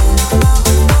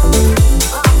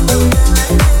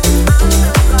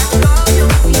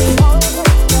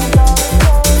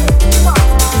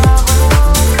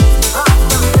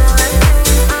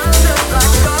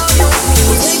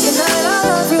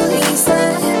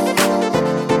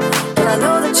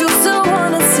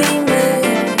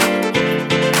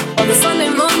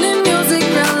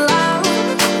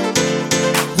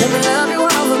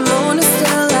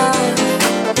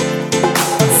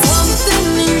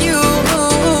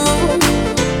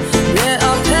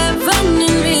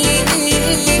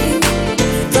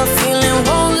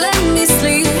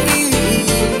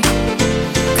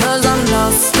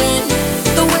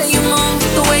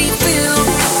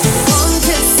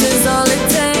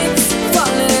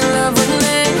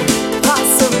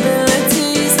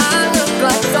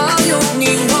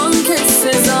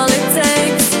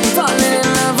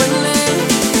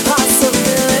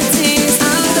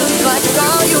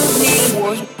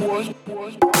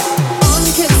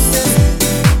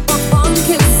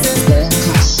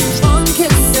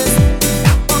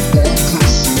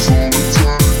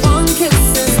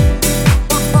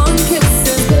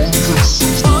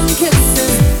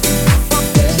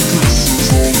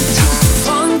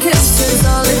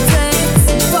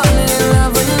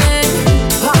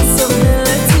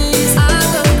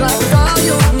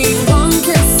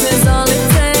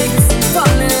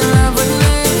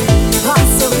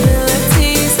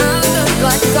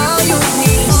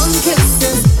 One kiss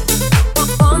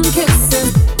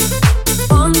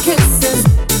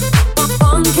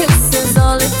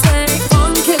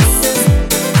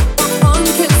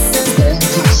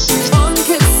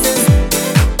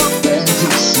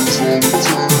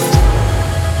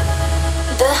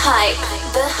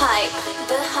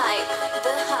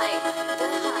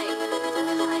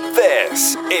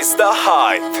is The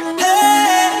Hype.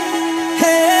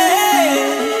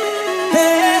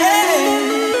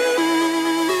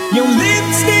 Your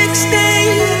lipstick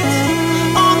stains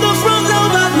on the front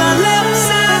lobe of my left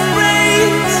side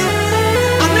brains.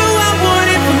 I knew I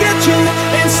wouldn't forget you,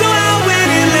 and so I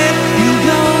went and let you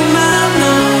blow my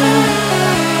mind.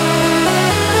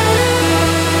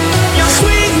 Your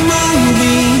sweet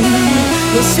moonbeam,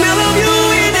 the smell of you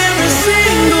in every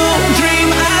single dream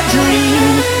I dream.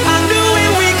 I knew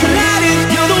when we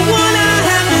collided, you're the one I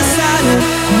have decided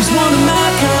who's one of my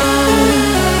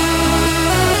kind.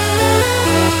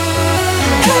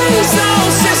 Hey, soul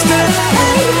sister,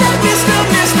 hey, Mr.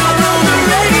 on the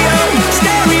radio,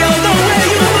 stereo, the way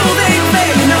you move ain't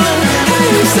fake, no.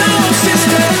 Hey, soul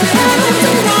sister, I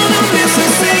don't wanna miss a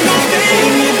single thing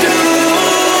you do.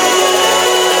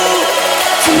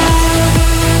 Tonight,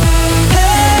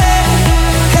 hey,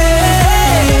 hey,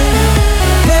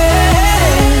 hey,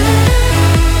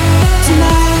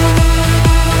 tonight,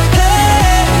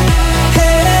 hey,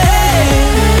 hey,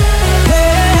 hey.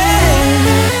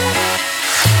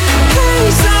 Hey,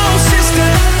 soul sister,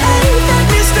 hey, that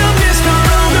Mr.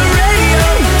 on the radio,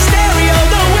 stereo,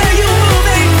 the way you move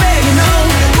ain't fake, no.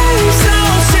 Hey,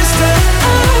 soul sister,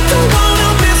 I don't wanna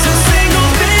miss a single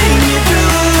thing you do.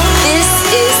 This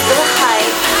is The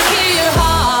Hype. Hear your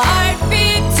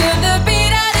heartbeat to the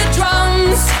beat of the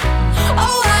drums.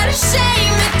 Oh, what a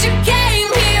shame that you came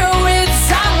here with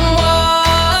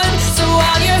someone. So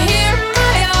while you're here in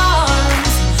my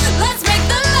arms, let's make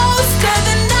the most of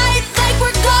the night like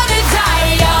we're gonna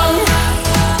die young.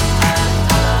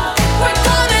 We're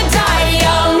gonna die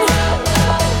young.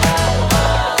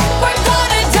 We're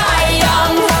gonna die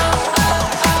young.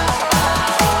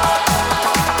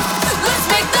 Let's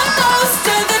make the most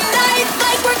of the night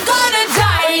like we're gonna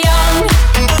die young.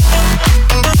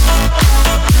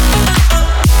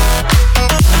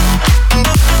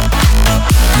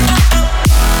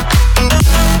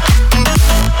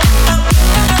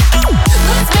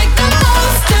 Let's make the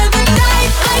most of the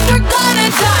night like we're gonna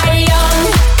die young.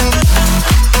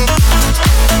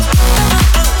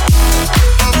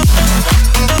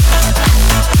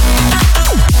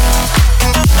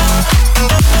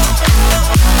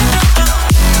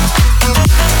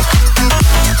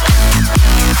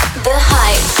 The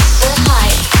Hype. The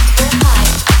Hype. The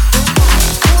Hype.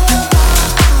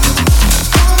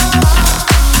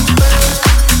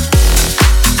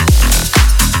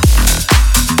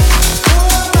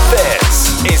 This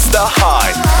is The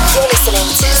Hype. You're listening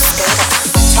to Skirta.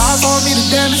 Hard for me to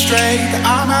demonstrate that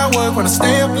I'm at work when I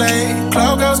stay up late.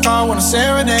 Club girls call when I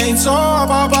serenade. So I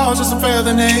pop out just to feel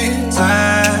the need.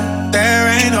 There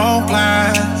ain't no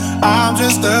plan. I'm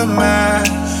just a man,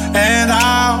 and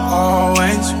I'll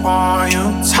always want you.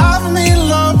 It's hard for me to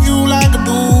love you like I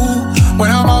do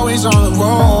when I'm always on the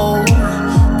road.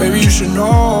 Baby, you should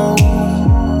know.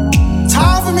 It's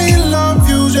hard for me to love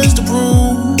you just to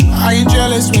prove I ain't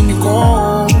jealous when you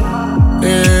go.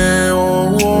 Yeah,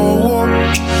 oh, oh, oh.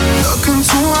 Look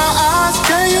into my eyes,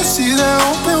 can you see they're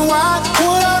open wide?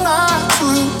 Would I lie to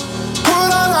you?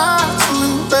 Would I lie to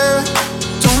you, baby?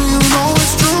 Don't you know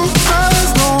it's true?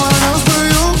 There's no one else but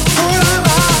you. Would I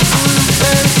lie to you,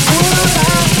 baby? Would I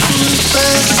lie to you,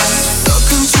 baby? Look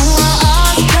into my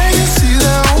eyes, can you see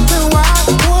they're open wide?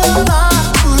 Would I lie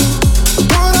to you?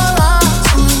 Would I lie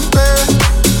to you, baby?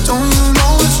 Don't you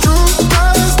know it's true?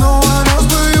 There's no one else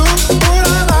but you. Would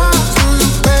I lie to you, baby? Would I lie to you, baby? Look into my eyes, can you see them open wide? Would I lie to you? Would I lie to you, baby? Don't you know it's true? There's no one else but you. Would I lie to you,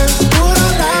 baby? Would I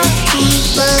lie to you,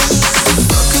 baby?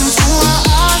 Look into my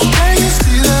eyes, can you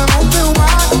see them open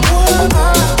wide? Would I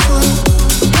lie to you?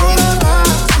 Would I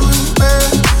lie to you,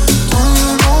 baby? Don't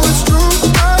you know it's true?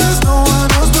 There's no one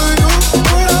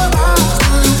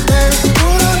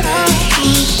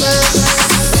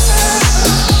else but you.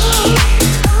 Would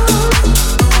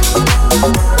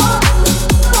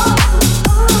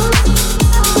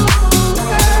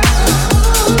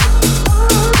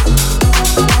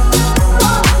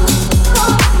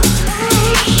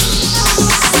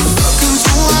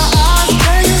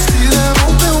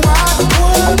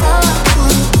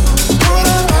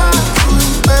I lie to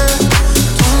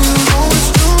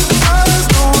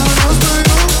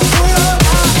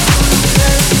you,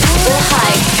 baby? The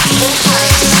Hype. The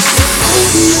Hype.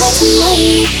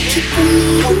 Keep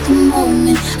me in the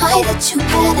moment. I that you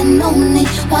hadn't known it.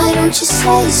 Why don't you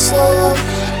say so?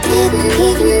 Didn't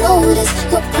even notice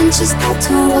the punches got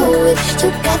to roll with. You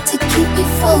got to keep me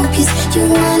focused. You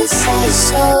wanna say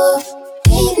so?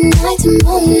 Day and night to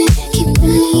morning. Keep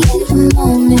me in the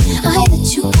moment. I that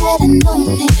you hadn't known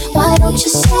it. Why don't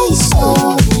you say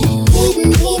so?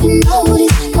 Didn't even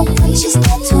notice the punches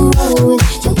got to roll with.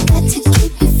 You got to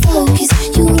keep me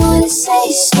focused. You wanna say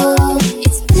so?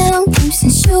 It's been a long time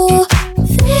since you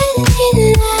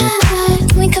feeling like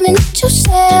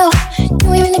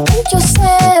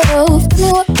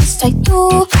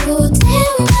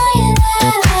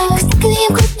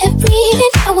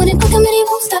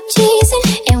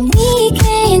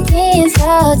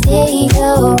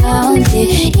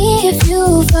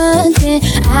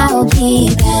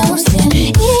else. And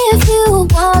if you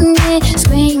want it,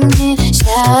 scream it,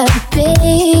 shout it,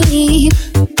 babe.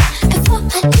 Before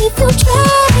I leave you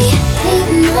dry,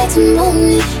 late nights and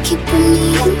morning, keeping me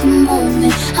in the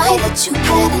moment. I let you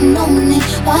get known it.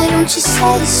 Why don't you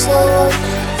say so?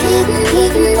 Didn't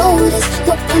even notice,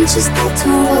 no punches got to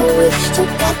roll with. You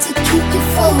got to keep it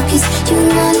focused, you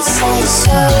wanna say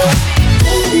so.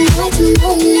 Late nights and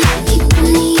morning, keeping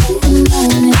me in the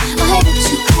moment. I let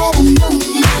you get known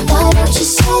it. Why don't you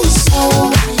say so?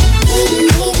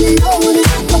 Didn't even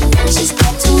notice, no punches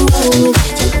got to roll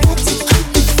with. You got to keep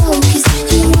it focused,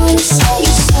 you wanna say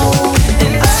so.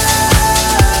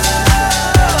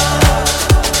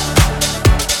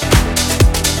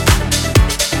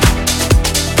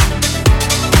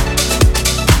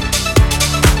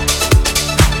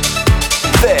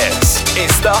 This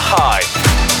is The Hype.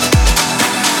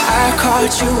 I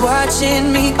caught you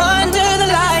watching me under the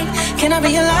light. Can I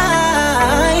be a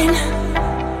line?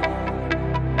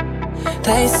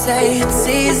 They say it's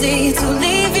easy to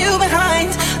leave you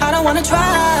behind. I don't wanna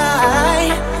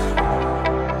try.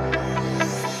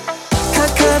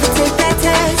 Cut cover, take that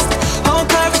test. Hold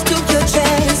courage to your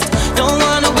chest. Don't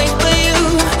wanna wait for you.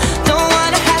 Don't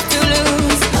wanna have to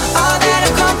lose all that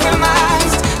I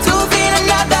compromised to feel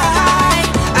another high.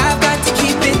 I've got to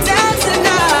keep it down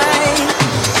tonight.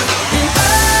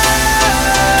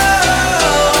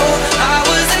 Oh, I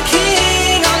was a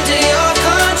king under your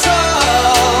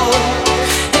control.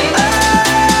 And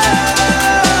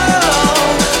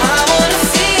I wanna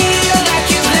feel like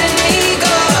you let me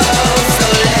go. So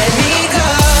let me go.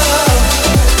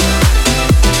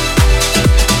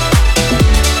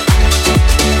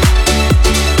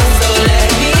 So let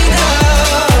me go.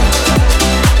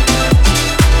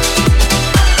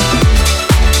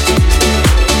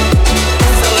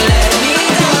 So let me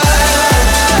go.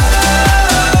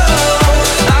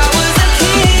 I was a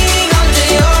king under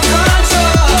your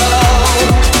control.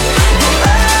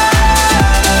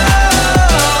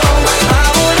 I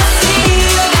wanna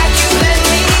feel like you let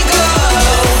me go.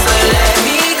 So let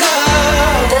me go.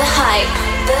 The hype,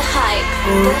 the hype,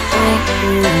 the hype,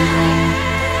 the hype.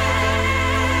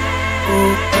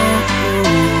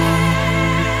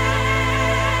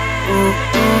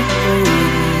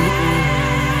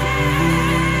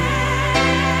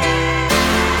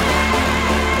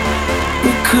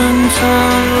 We couldn't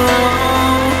turn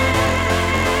around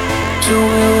till we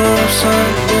were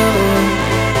upside down.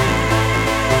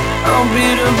 I'll be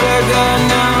the bad guy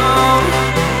now,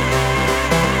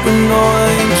 but no, I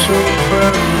ain't so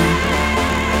proud.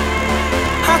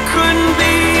 I couldn't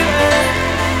be there,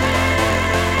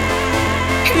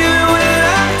 even when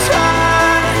I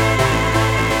tried.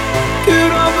 You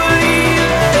don't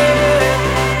believe it.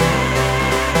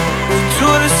 We do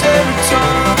this every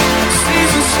time.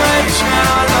 Seasons change and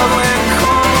our love went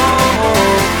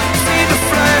cold. See the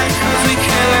flag 'cause we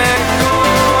can't let go.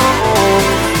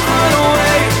 Run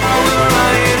away, I will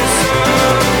run in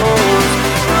circles.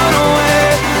 Run away,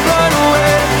 run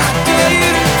away. I dare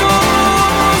you to do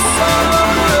so.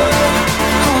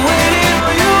 I'm waiting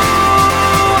on you,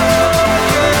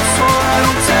 so I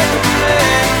don't take the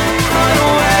blame. Run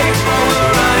away, I will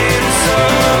run in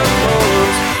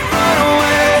circles. Run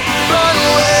away, run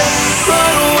away,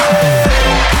 run away.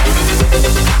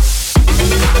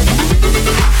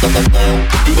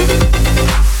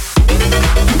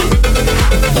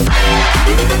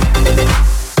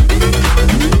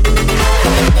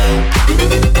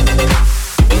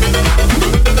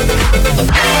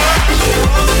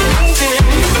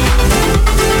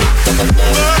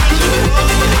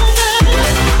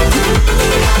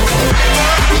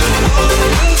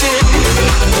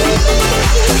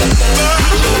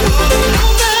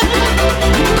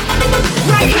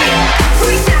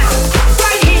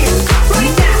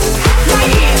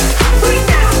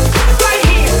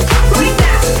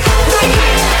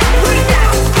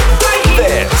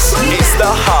 This is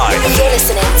The Hype. You're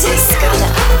listening to Scala.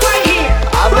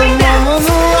 I've been running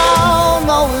around,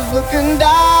 always looking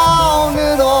down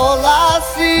at all I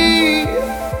see.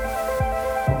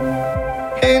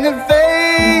 Painted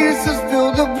faces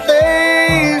fill the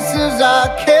places I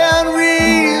can't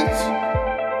reach.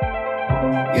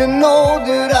 You know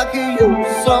that I could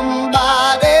use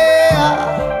somebody.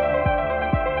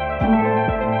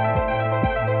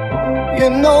 You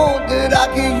know that I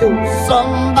could use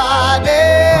somebody.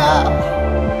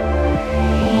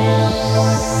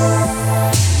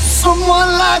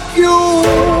 Someone like you.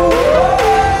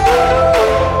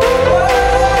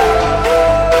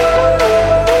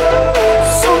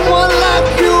 Someone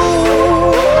like you.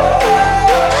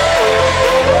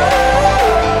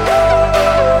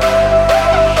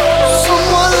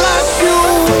 Someone like you.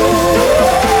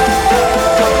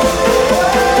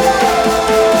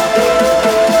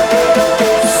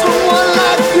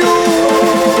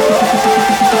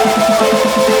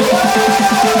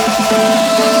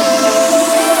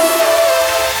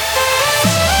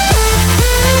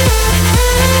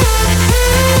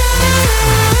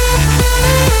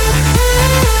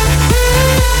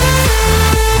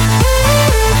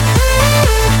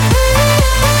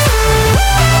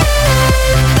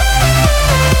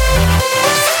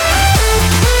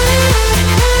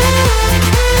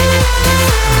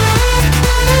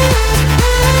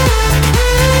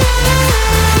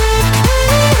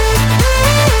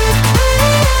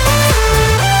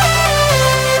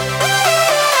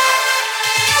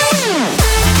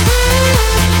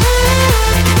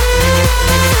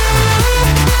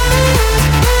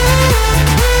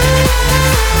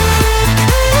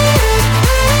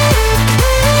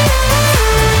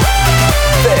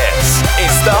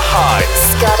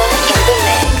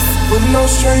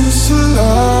 means to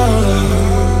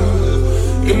love.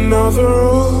 You know the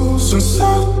rules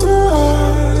inside the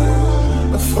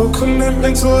light. A full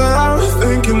commitment to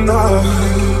everything of.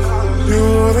 You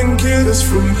wouldn't get this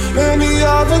from any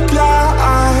other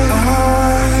guy.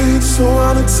 So I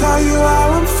wanna tell you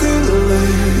how I'm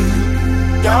feeling.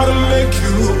 Gotta make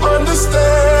you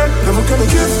understand. Never gonna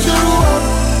give you up,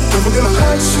 never gonna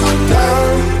let you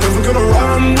down, never gonna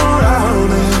run around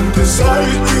and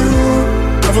desert you,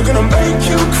 never gonna make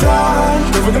you cry,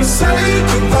 never gonna say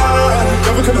goodbye,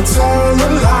 never gonna tell a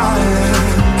lie,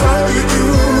 hurt you,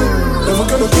 never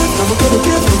gonna give, never gonna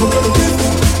give, never gonna give,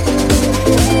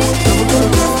 never gonna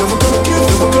give, never gonna give,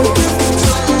 never gonna give,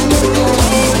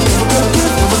 never gonna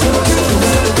give, never gonna give, never gonna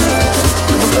give,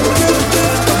 never gonna give,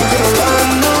 never gonna run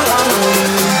around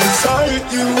and desert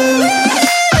you.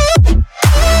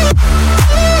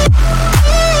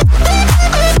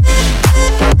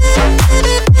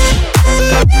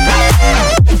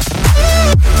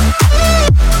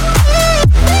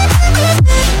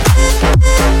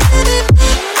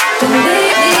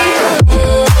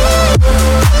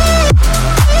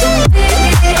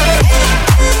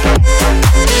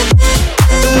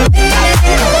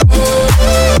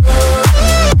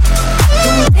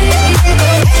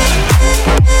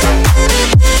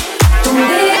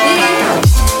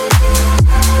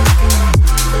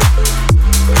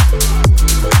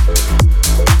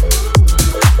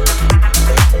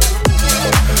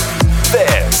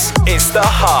 The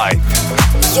Hype.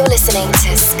 You're listening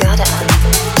to Scudder.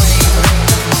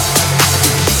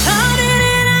 I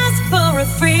didn't ask for a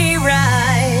free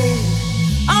ride.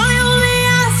 I only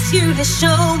asked you to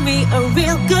show me a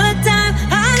real good time.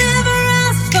 I never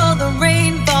asked for the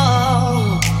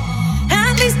rainfall.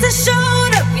 At least I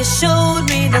showed up, you showed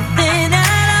me nothing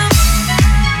at all.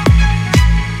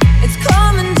 It's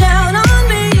coming down on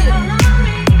me.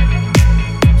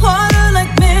 Water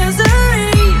like misery.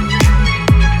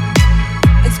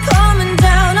 Coming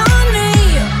down on me.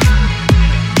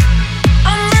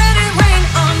 I'm ready, rain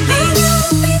on me.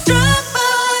 Drop,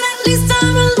 but at least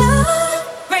I'm alive.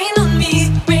 Rain on me,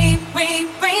 rain, rain,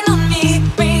 rain on me,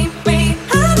 rain, rain.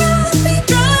 I'd rather be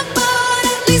drunk, but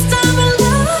at least I'm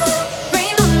alive.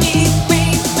 Rain on me,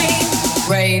 rain, rain,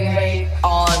 rain, rain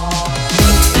on.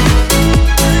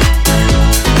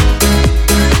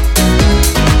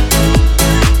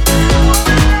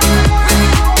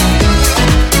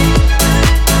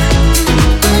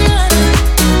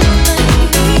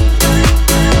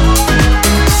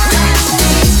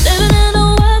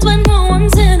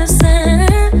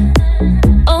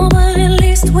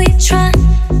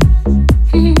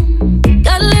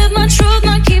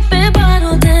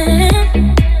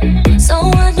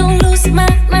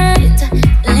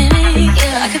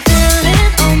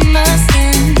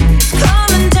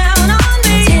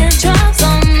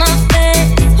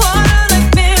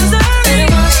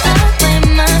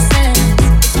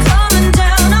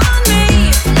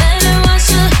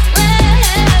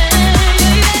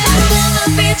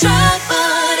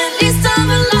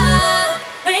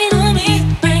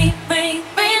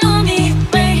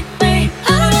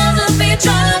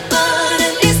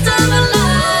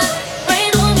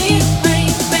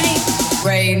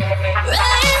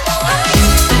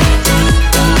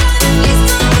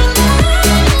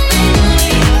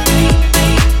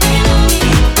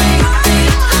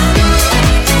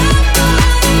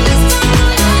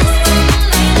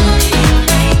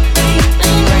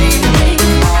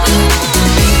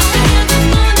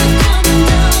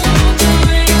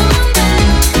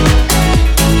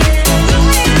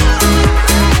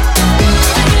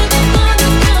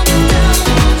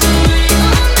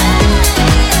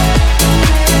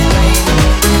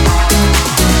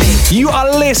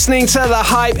 Listening to The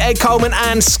Hype, Ed Coleman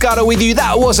and Scudder with you.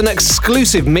 That was an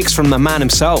exclusive mix from the man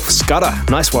himself, Scudder.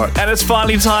 Nice work. And it's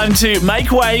finally time to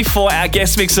make way for our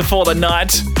guest mixer for the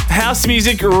night, house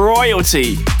music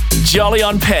royalty,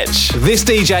 JOLYON PETCH. This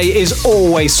DJ is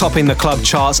always topping the club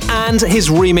charts and his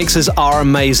remixes are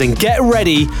amazing. Get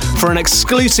ready for an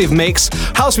exclusive mix.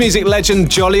 House music legend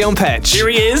JOLYON PETCH. Here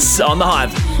he is on The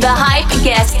Hype. The Hype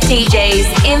guest DJs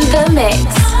in the mix.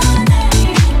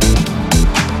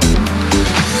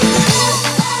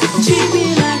 Treat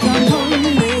me like I'm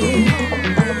homemade.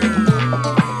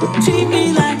 Treat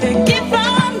me like a gift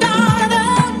from God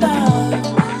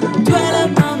above. Dwell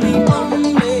upon me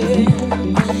only,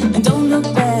 and don't look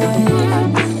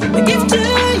back. The gift to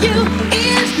you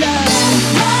is love.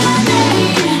 My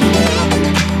name,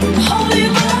 holy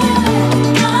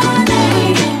word. My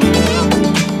name,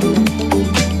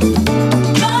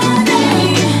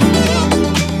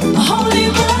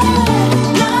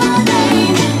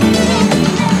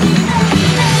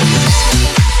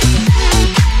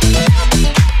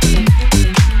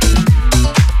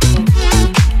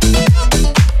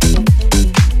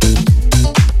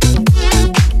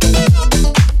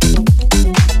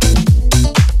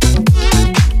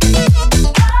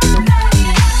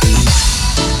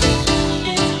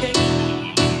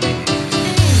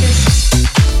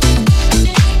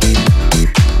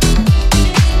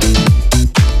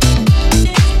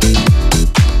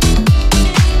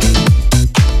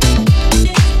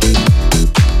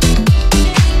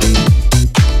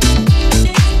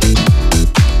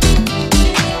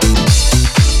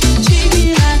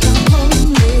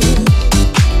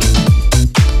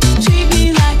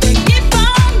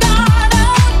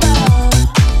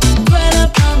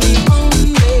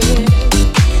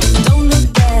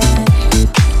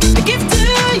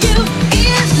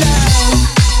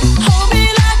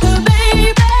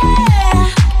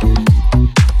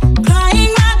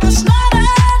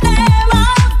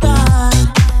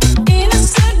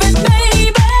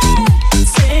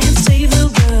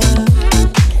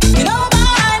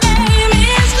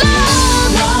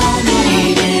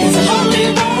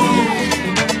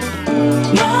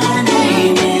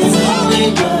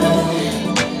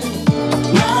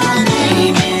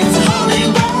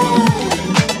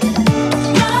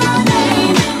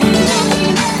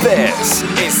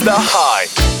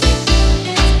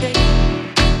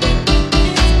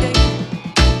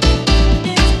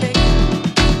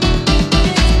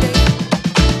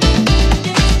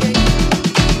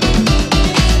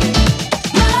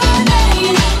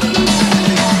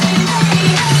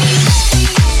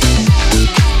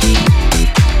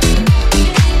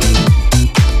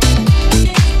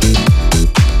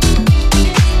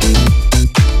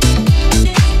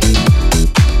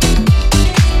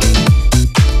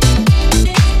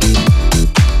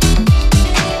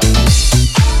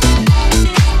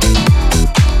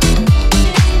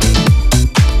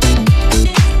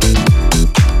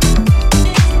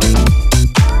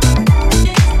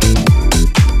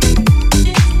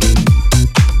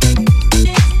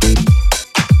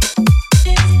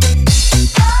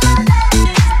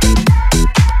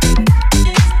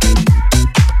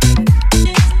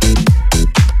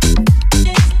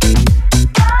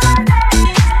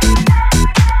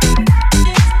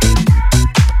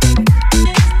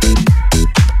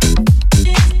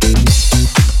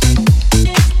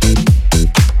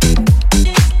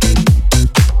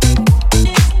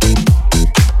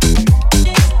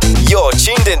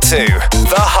 into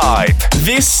The Hype.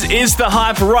 This is The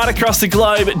Hype right across the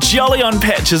globe. JOLYON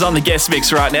PETCH is on the guest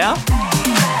mix right now.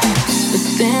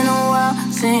 It's been a while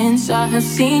since I have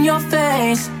seen your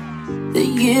face. The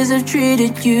years have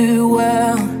treated you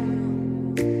well.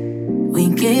 We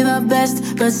gave our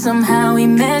best, but somehow we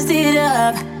messed it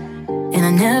up. And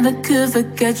I never could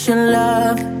forget your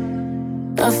love.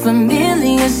 A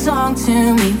familiar song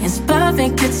to me, it's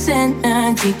perfect, it's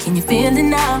energy. Can you feel it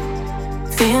now?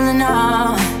 Feel it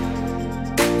now.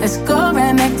 Let's go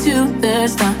right back to the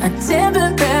start. A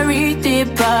temporary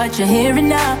departure. Hear it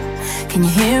now. Can you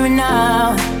hear it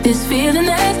now? This feeling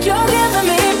that you're giving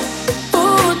me.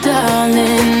 Ooh,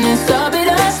 darling, it's a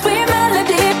bittersweet sweet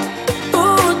melody.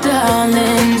 Ooh,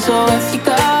 darling, so if you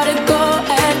gotta go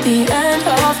at the end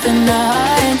of the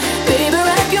night, baby,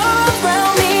 wrap your arms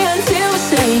around me until we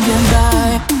say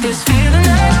goodbye. This feeling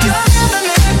that you're giving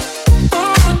me.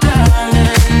 Ooh,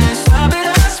 darling, it's a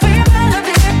bittersweet sweet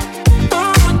melody.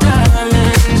 Ooh,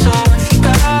 darling, so if you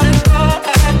gotta go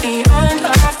at the end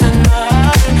of the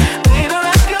night, baby,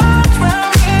 wrap your arms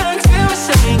around me until we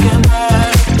say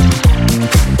goodbye.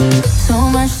 So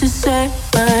much to say,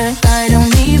 but I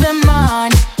don't even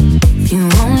mind. If you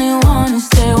only wanna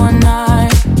stay one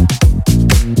night,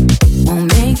 won't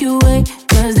make you wait,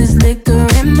 cause this liquor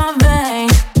in my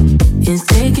veins is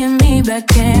taking me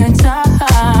back in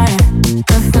time.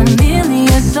 A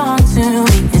familiar song to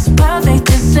me, it's perfect,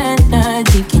 this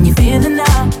energy. Can you feel it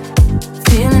now?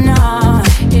 Feel it now.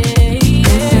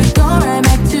 Let's just go right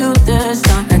back to the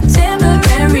start. A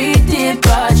temporary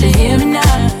departure. Hear it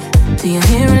now. Do you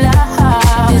hear it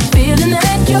loud? This feeling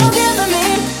that you're giving me.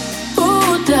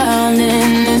 Ooh,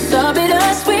 darling, it's a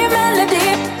bittersweet melody.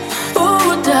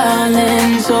 Ooh,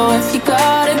 darling, so if you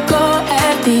gotta go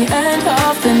at the end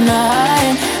of the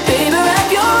night, baby, wrap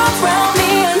your arms around me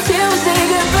until we say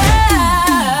goodbye.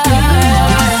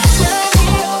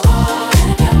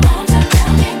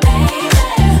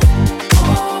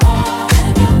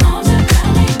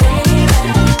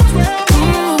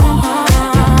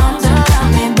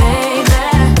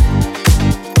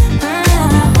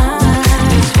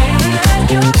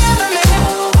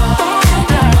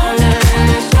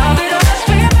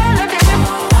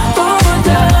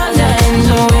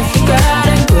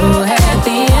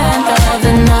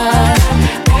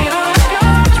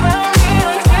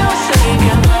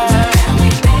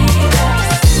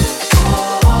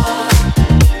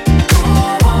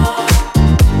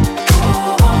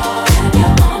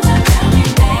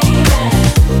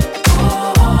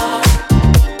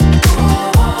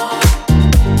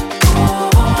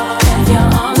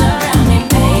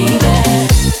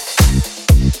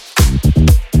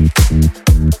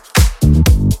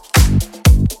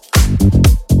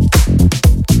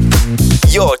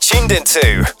 You're tuned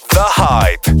into The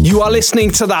Hype. You are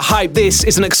listening to The Hype. This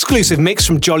is an exclusive mix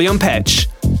from JOLYON PETCH.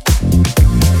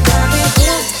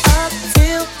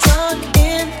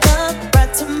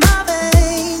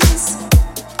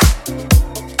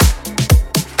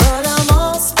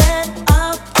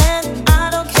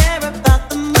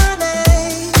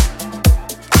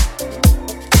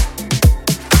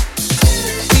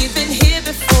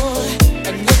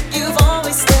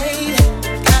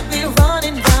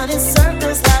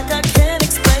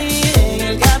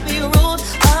 Got me ruled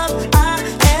up, I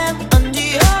am under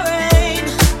your reign.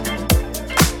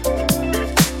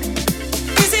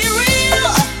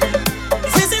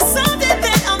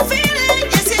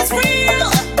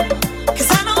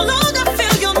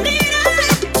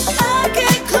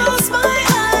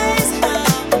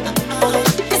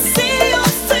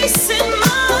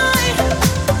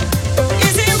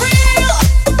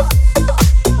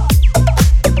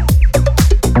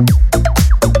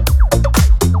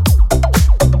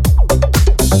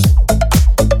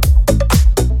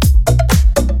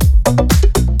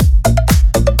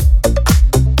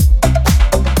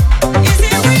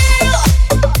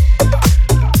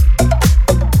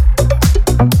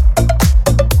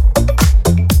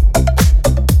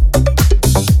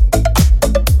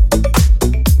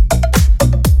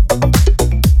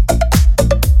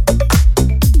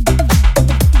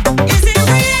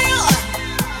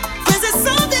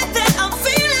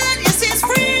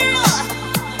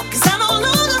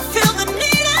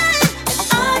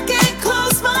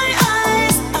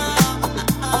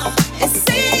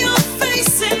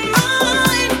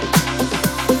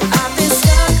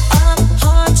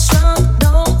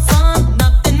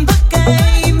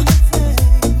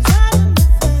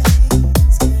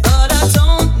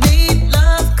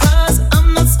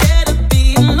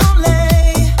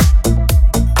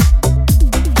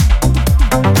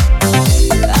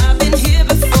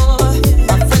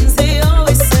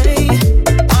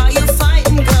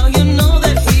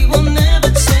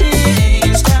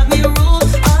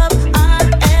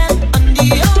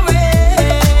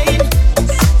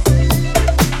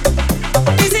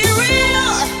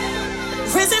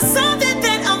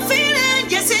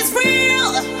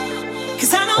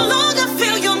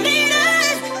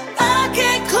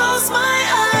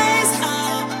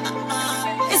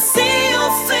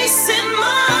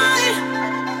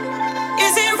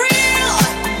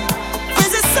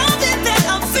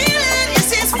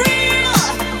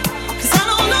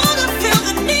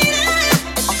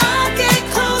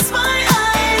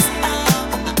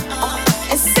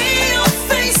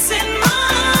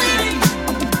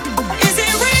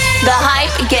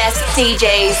 guest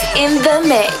DJs in the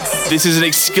mix. This is an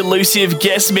exclusive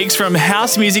guest mix from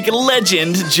house music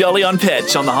legend JOLYON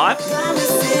PETCH on the Hype.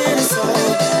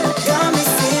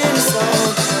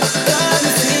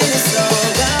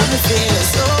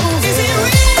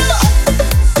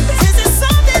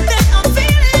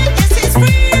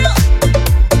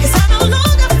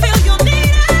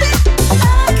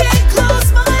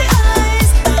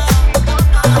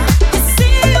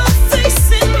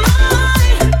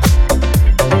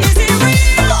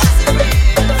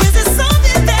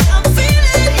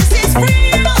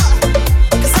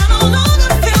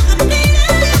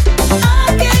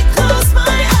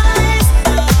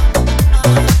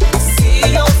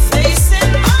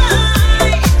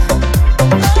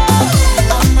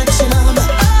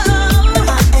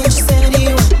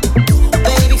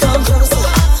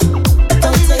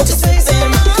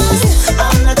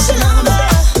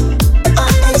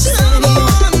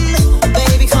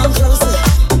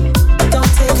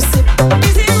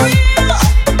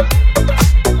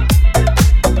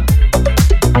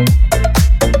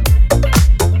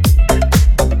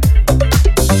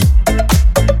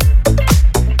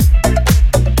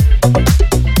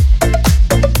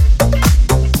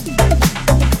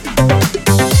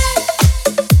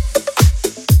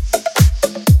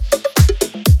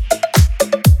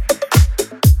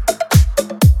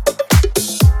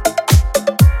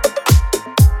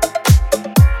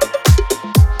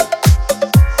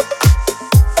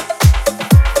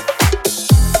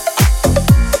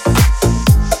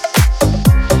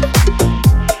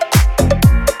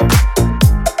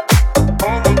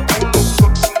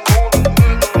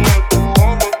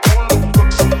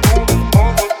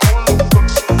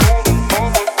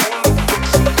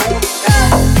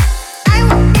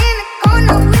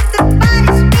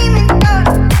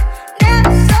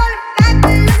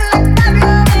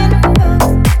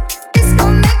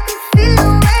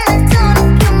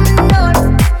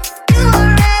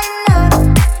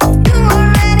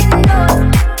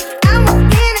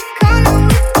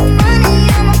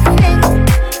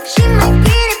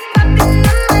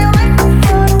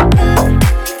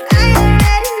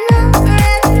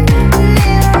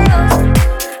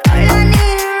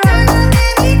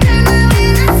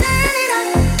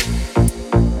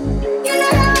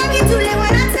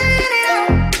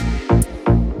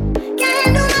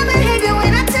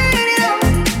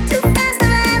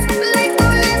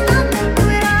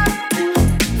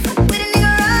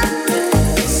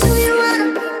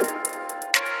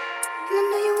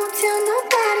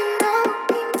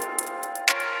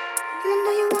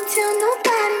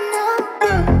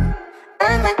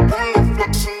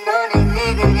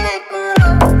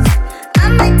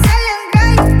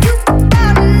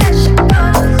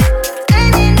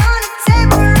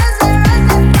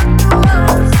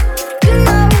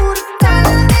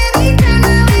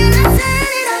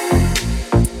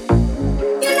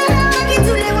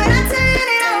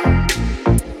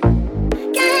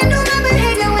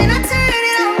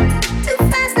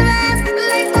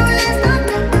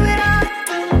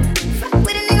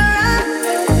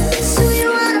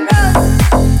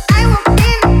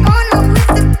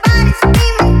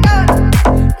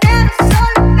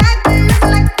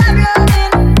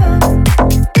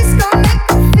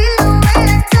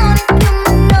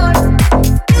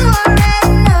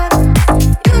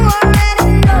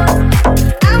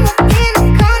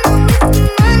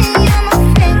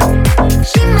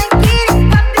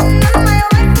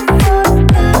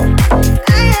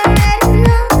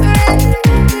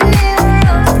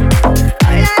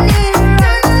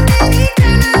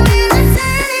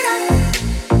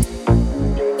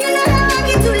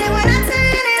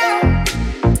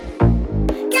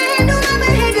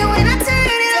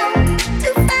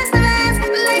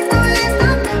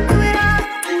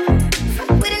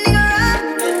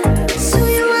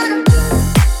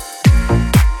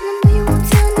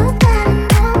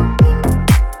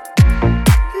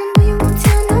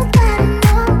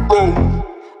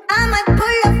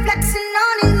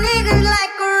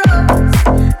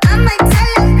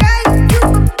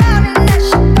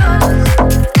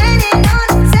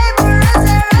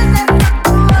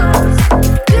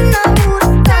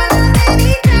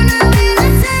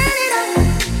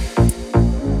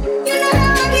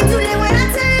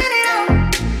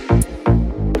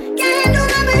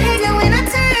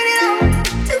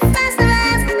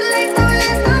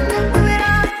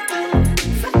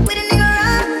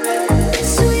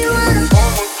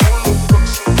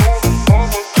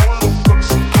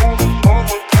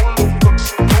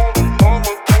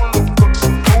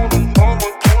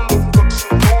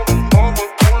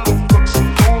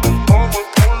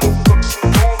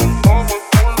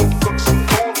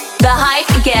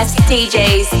 guest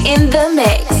DJs in the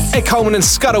mix. Hey, Coleman and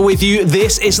Scudder with you.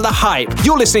 This is The Hype.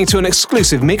 You're listening to an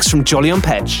exclusive mix from JOLYON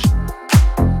PETCH.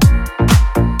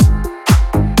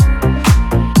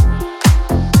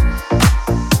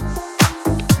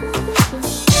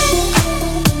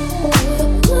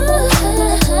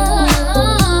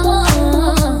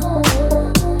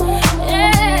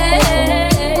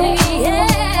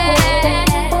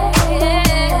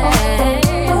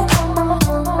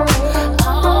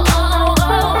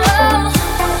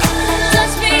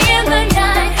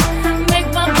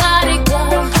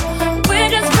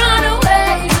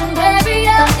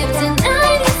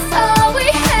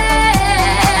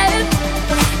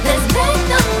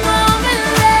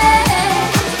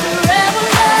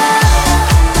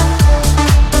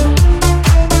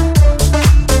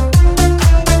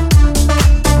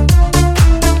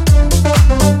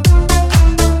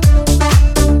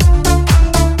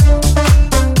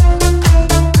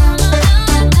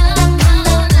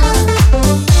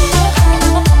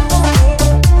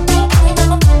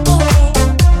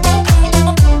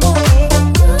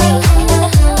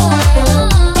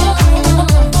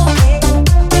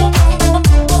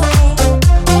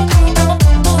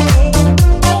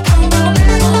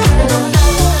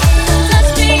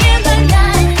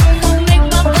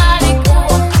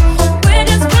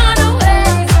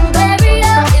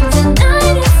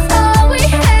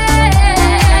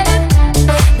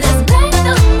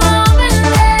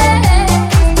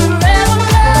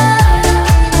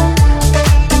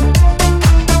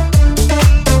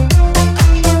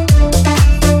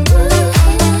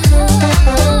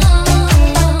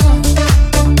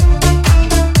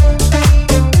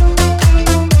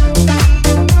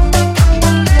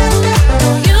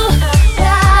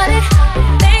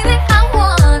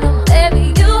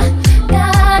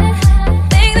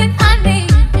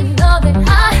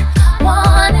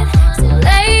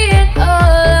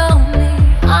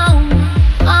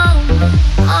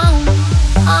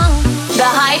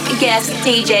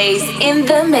 DJs in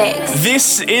the mix.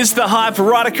 This is The Hype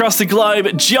right across the globe.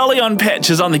 JOLYON PETCH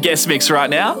is on the guest mix right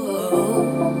now.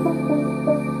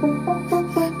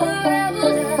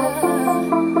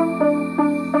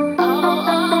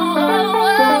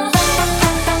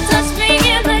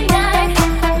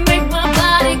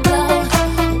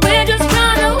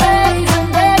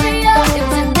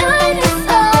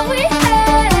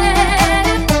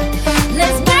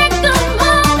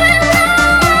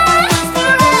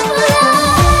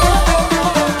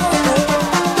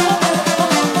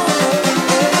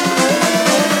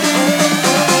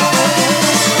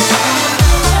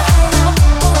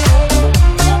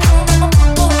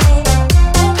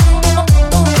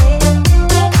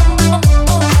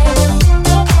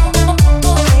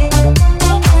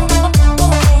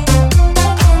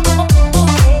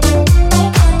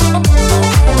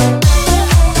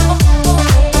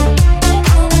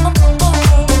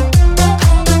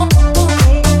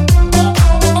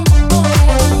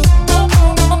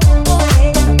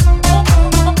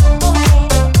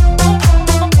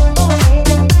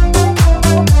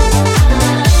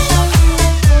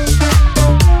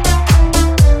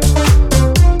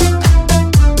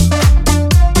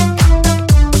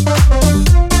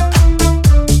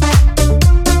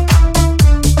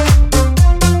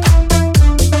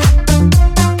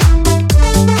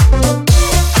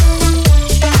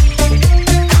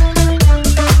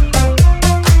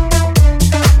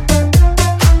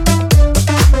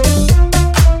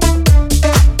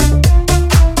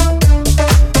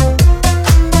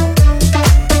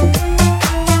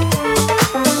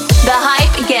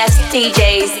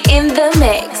 DJs in the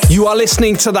mix. You are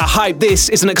listening to The Hype. This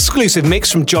is an exclusive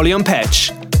mix from JOLYON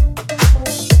PETCH.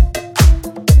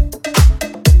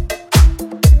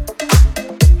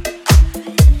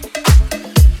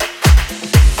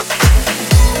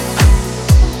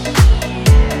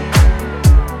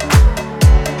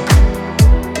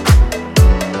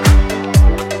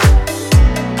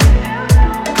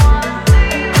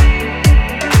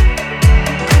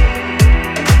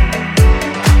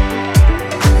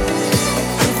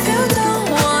 If you don't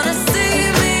wanna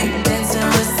see me dancing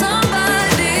with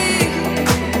somebody,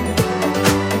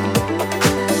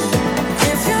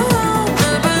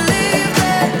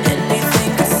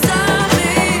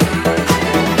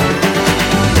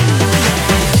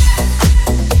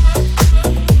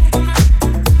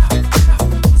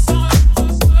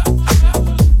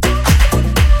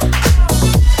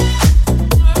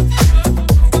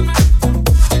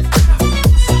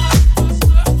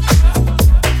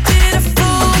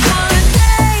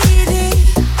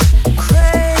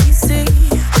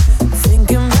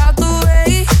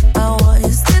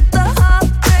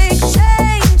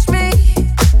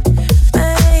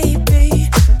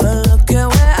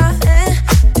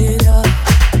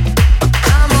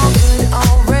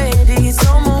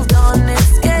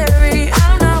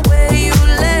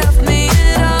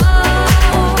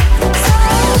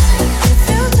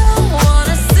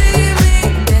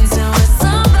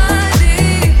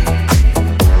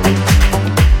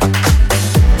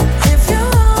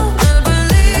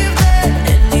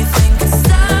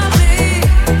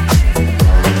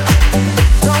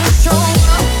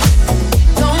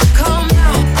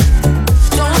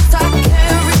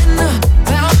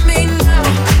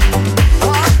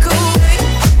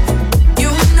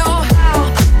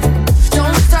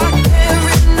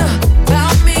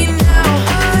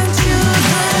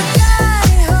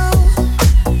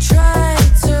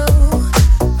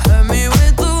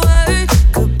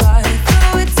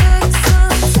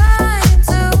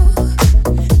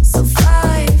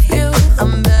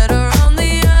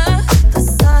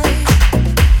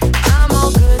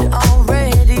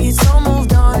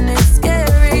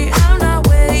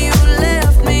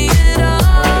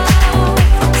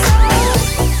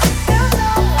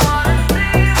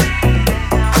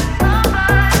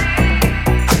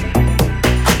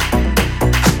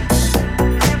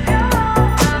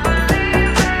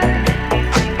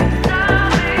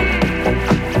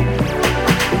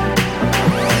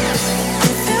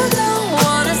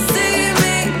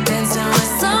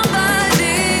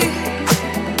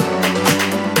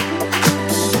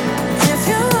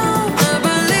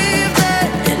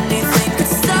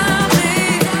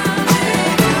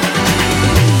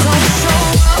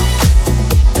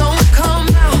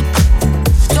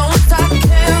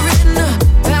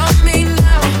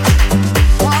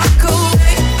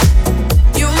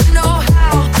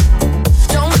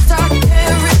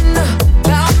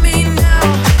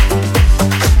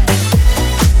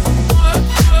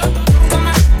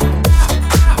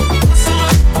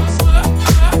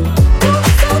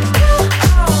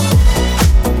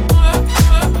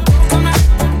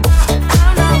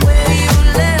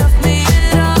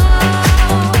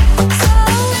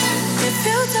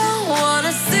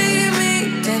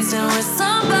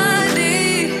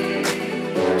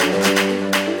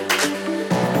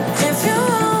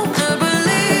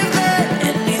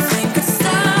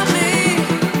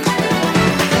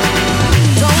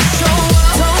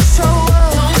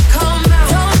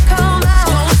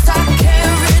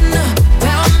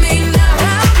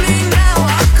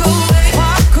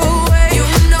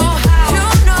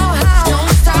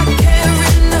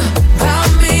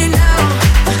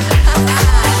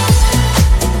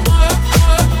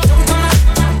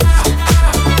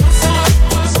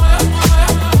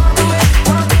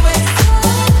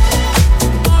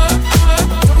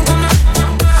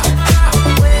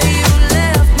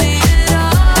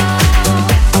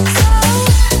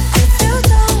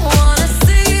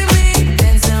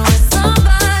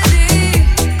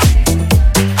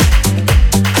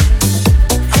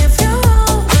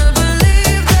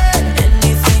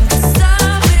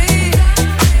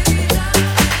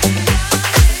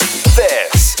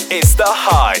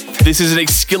 This is an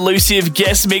exclusive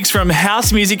guest mix from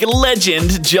house music legend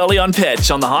JOLYON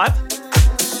PETCH on The Hype.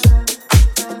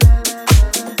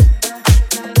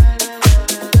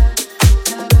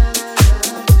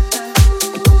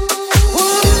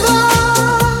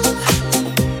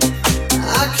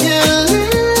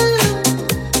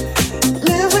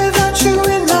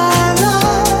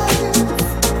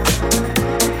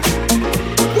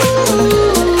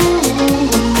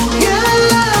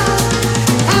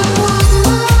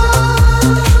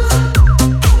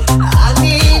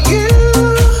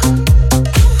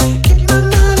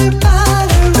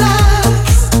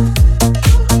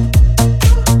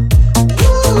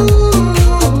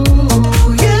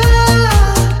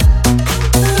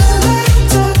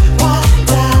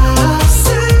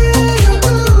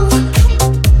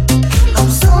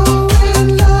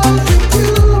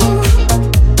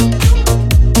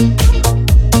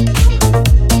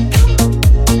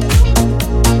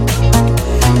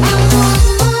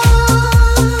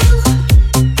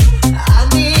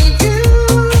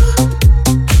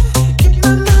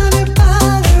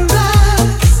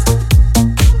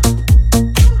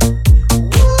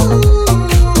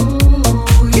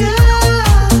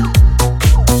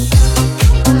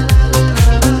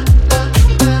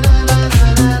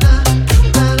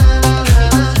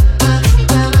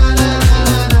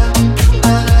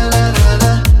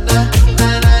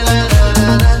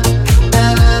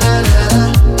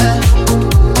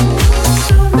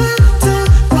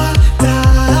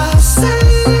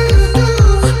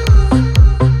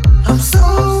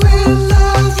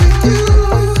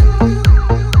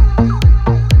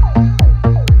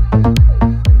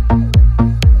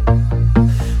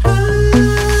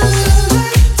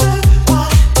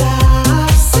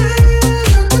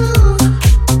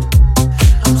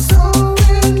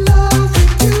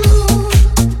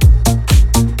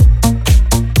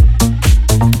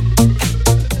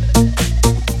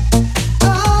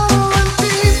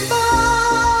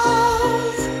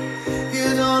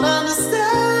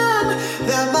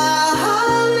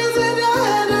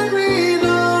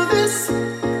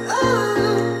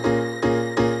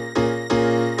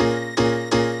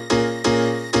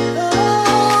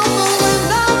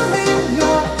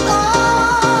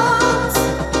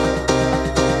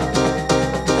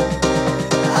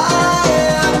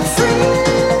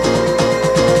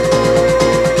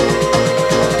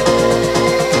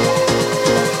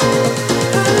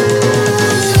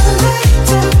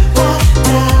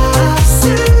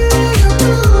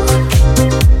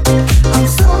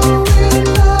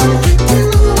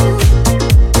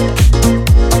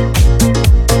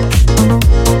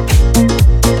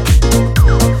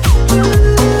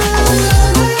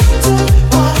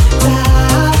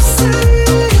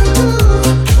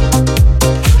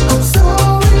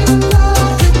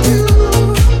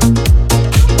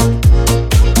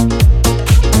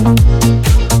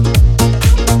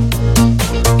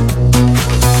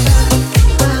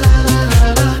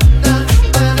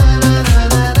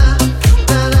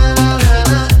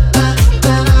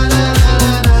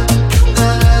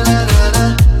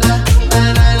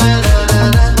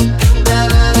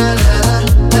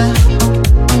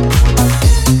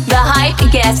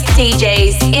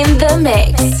 DJs in the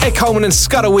mix. Hey, Coleman and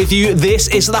Scudder with you. This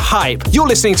is The Hype. You're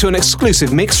listening to an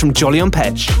exclusive mix from JOLYON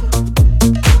PETCH.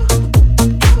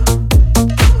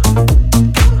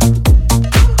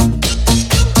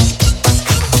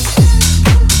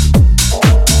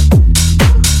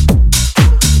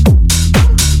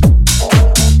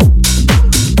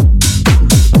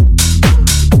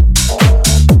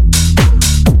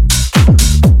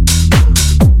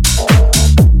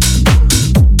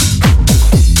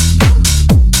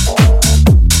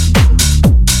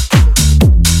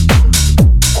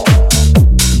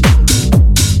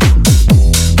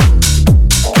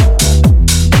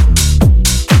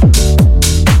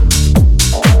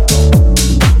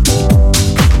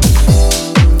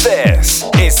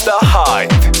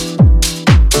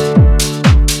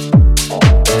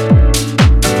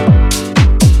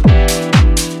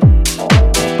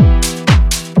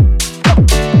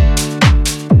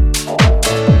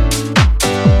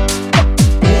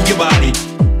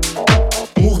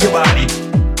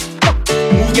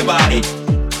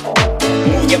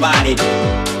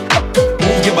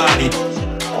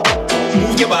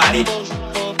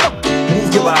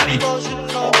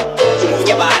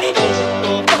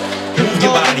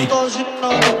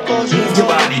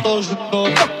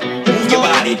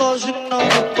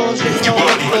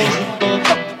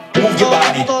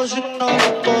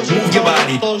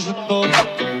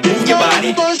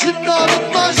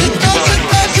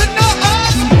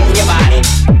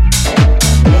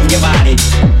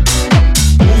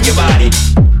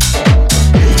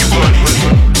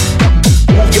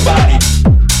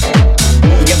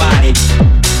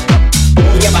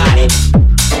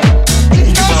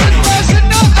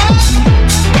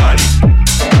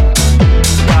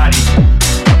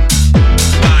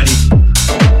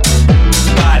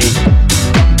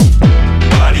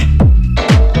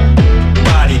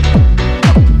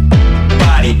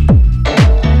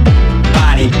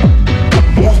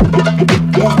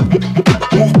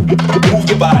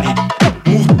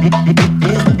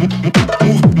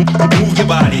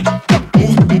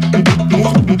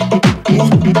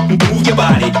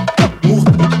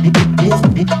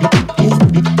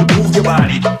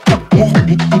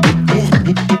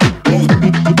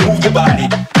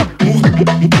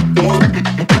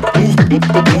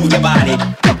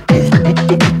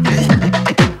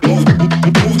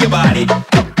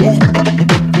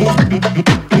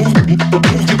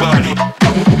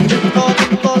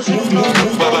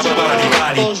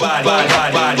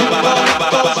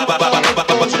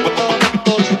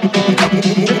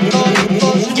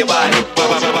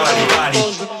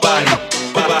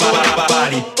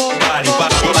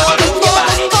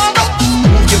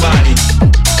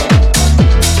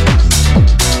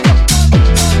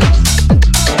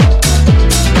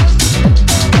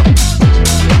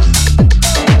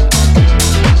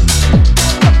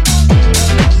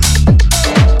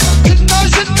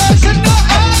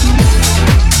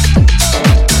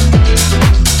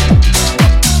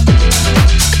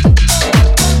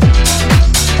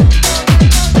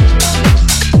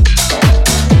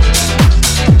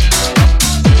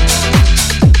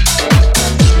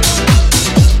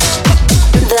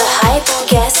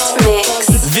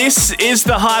 This is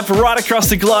the hype right across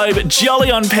the globe.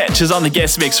 JOLYON PETCH is on the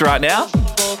guest mix right now.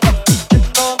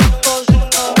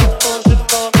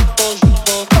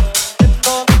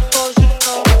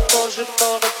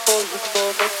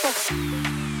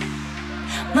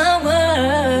 My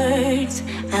words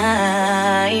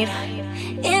hide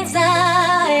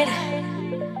inside.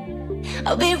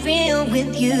 I'll be real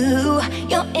with you.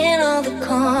 You're in all the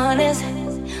corners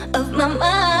of my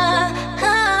mind.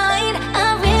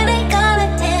 I really gotta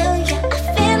tell you, I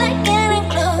feel like getting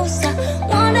closer.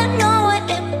 Wanna know what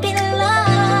it be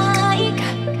like.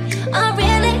 I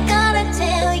really gotta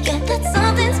tell you that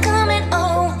something's coming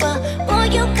over. Boy,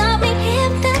 you got me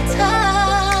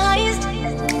hypnotized.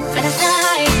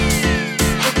 Fantasized,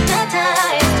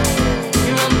 hypnotized.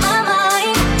 You're on my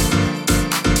mind.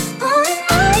 On my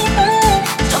mind.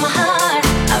 So my heart,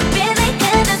 I really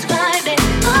can't describe it.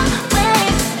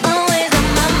 Always, always on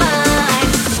my mind.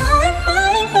 On my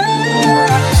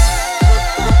mind.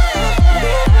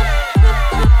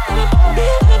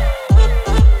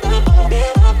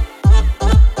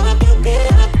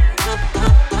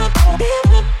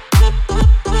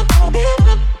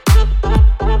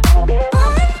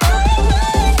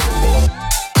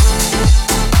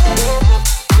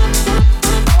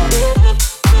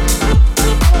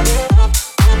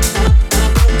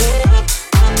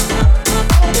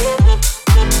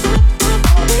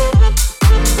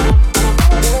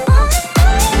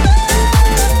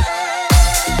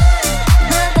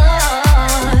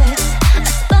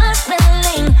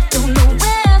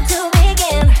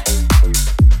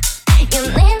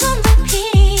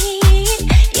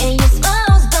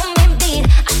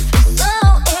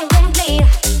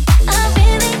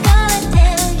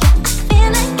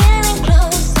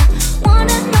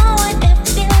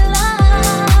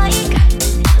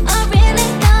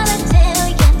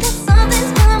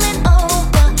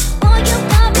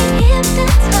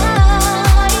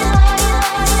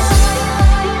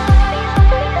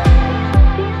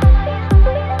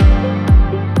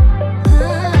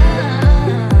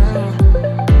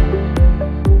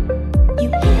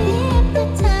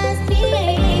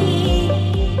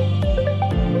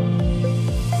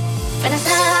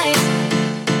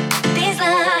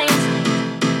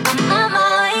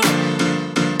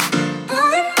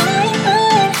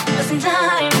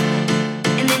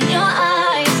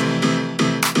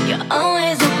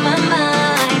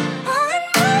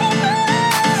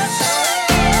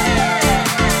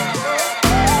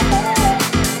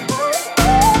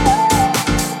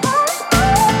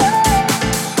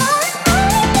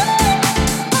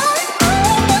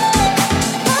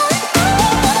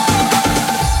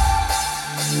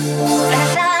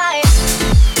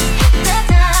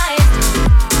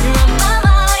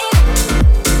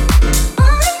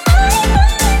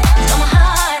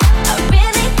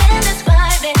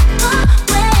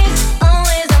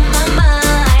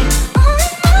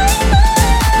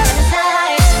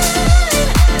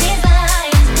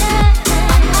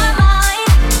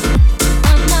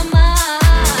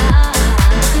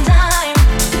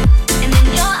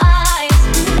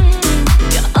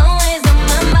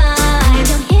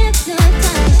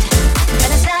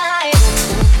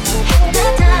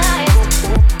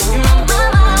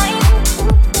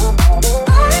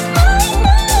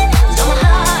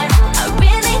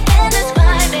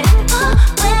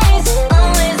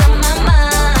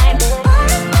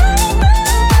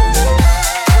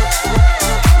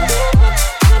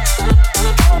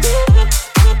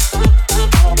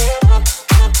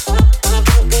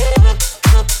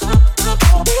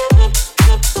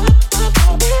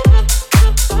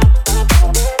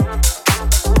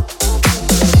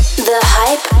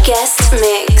 Guest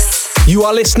mix. You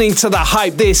are listening to The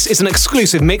Hype. This is an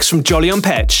exclusive mix from JOLYON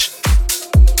PETCH.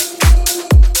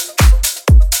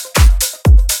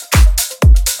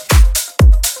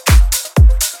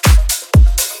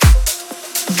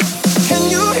 Can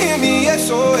you hear me?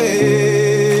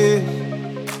 SOS.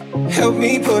 Help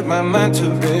me put my mind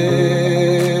to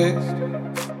rest.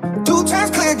 2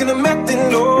 times click and I'm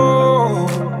acting low.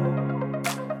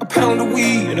 A pound of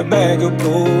weed and a bag of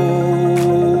blow.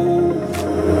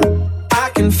 I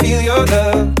can feel your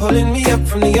love pulling me up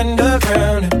from the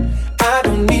underground. I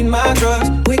don't need my drugs.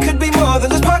 We could be more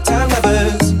than just part-time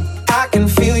lovers. I can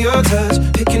feel your touch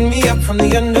picking me up from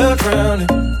the underground.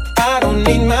 I don't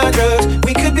need my drugs.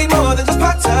 We could be more than just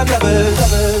part-time lovers.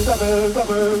 Lovers, lovers,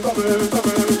 lovers, lovers,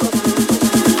 lovers.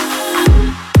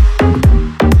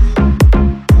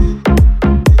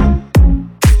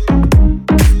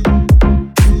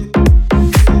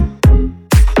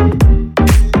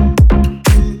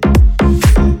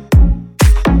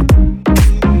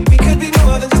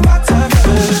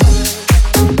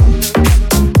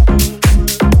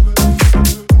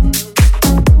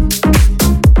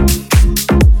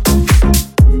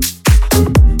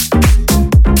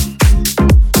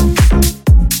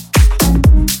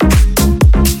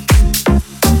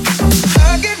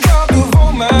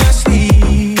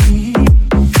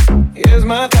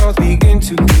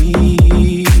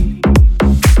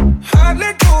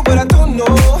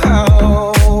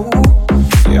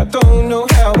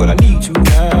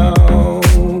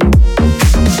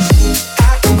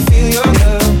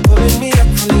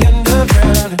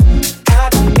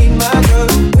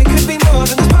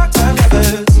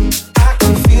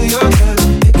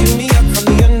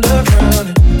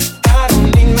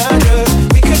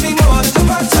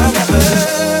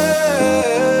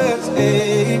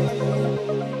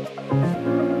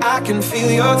 I can feel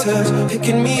your touch,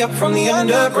 picking me up from the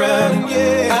underground.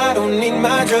 Yeah, I don't need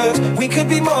my drugs. We could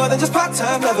be more than just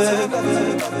part-time lovers.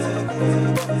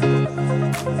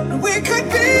 We could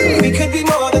be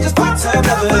more than just part-time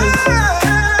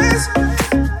lovers.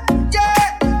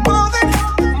 Yeah, more than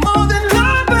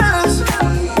lovers.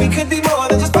 We could be more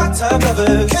than just part-time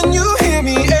lovers. Can you hear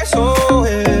me?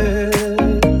 SOS.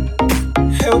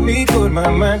 Help me put my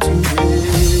mind to it.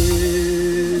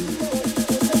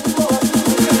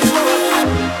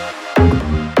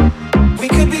 We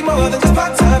could be more than just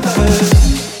part-time lovers.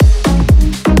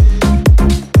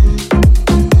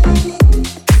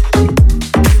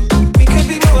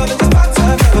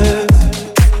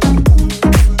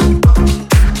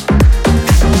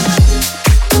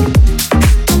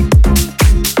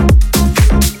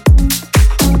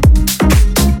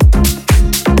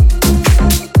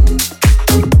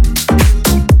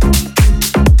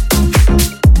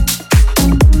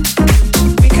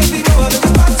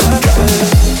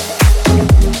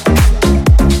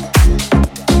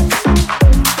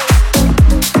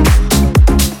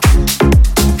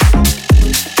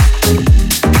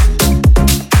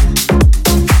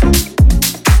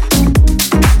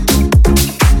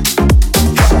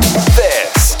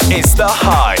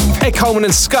 Coleman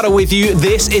and Scudder with you.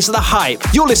 This is The Hype.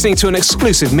 You're listening to an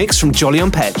exclusive mix from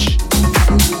JOLYON PETCH.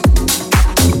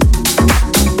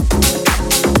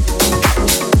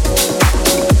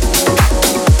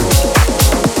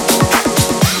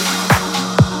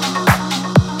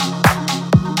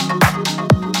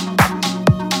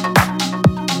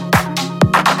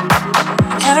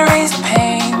 Can erase the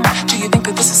pain? Do you think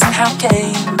that this is somehow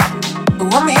game?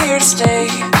 But I'm here to stay,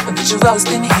 but you've always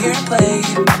been here to play.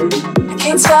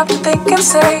 Can't stop to think and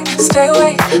say, stay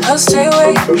away, oh stay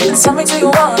away. And tell me do you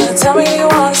wanna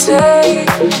stay?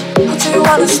 Or do you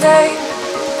wanna stay?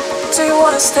 Do you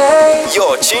wanna stay?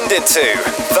 You're tuned into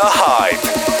The Hype.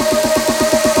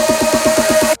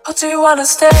 Or do you wanna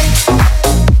stay?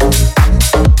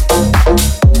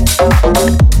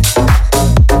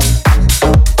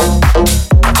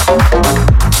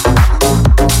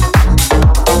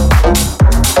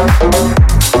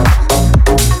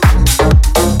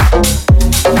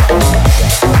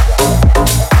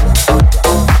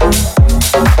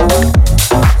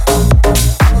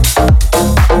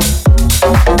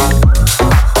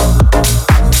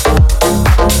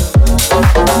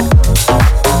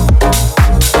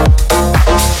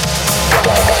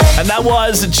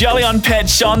 Was JOLYON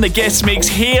PETCH on the guest mix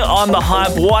here on The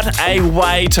Hype. What a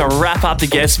way to wrap up the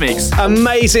guest mix.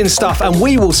 Amazing stuff, and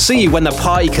we will see you when the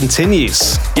party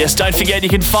continues. Yes, don't forget you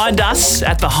can find us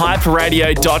at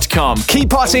thehyperadio.com. Keep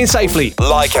partying safely.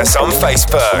 Like us on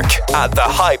Facebook at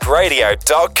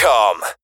thehyperadio.com.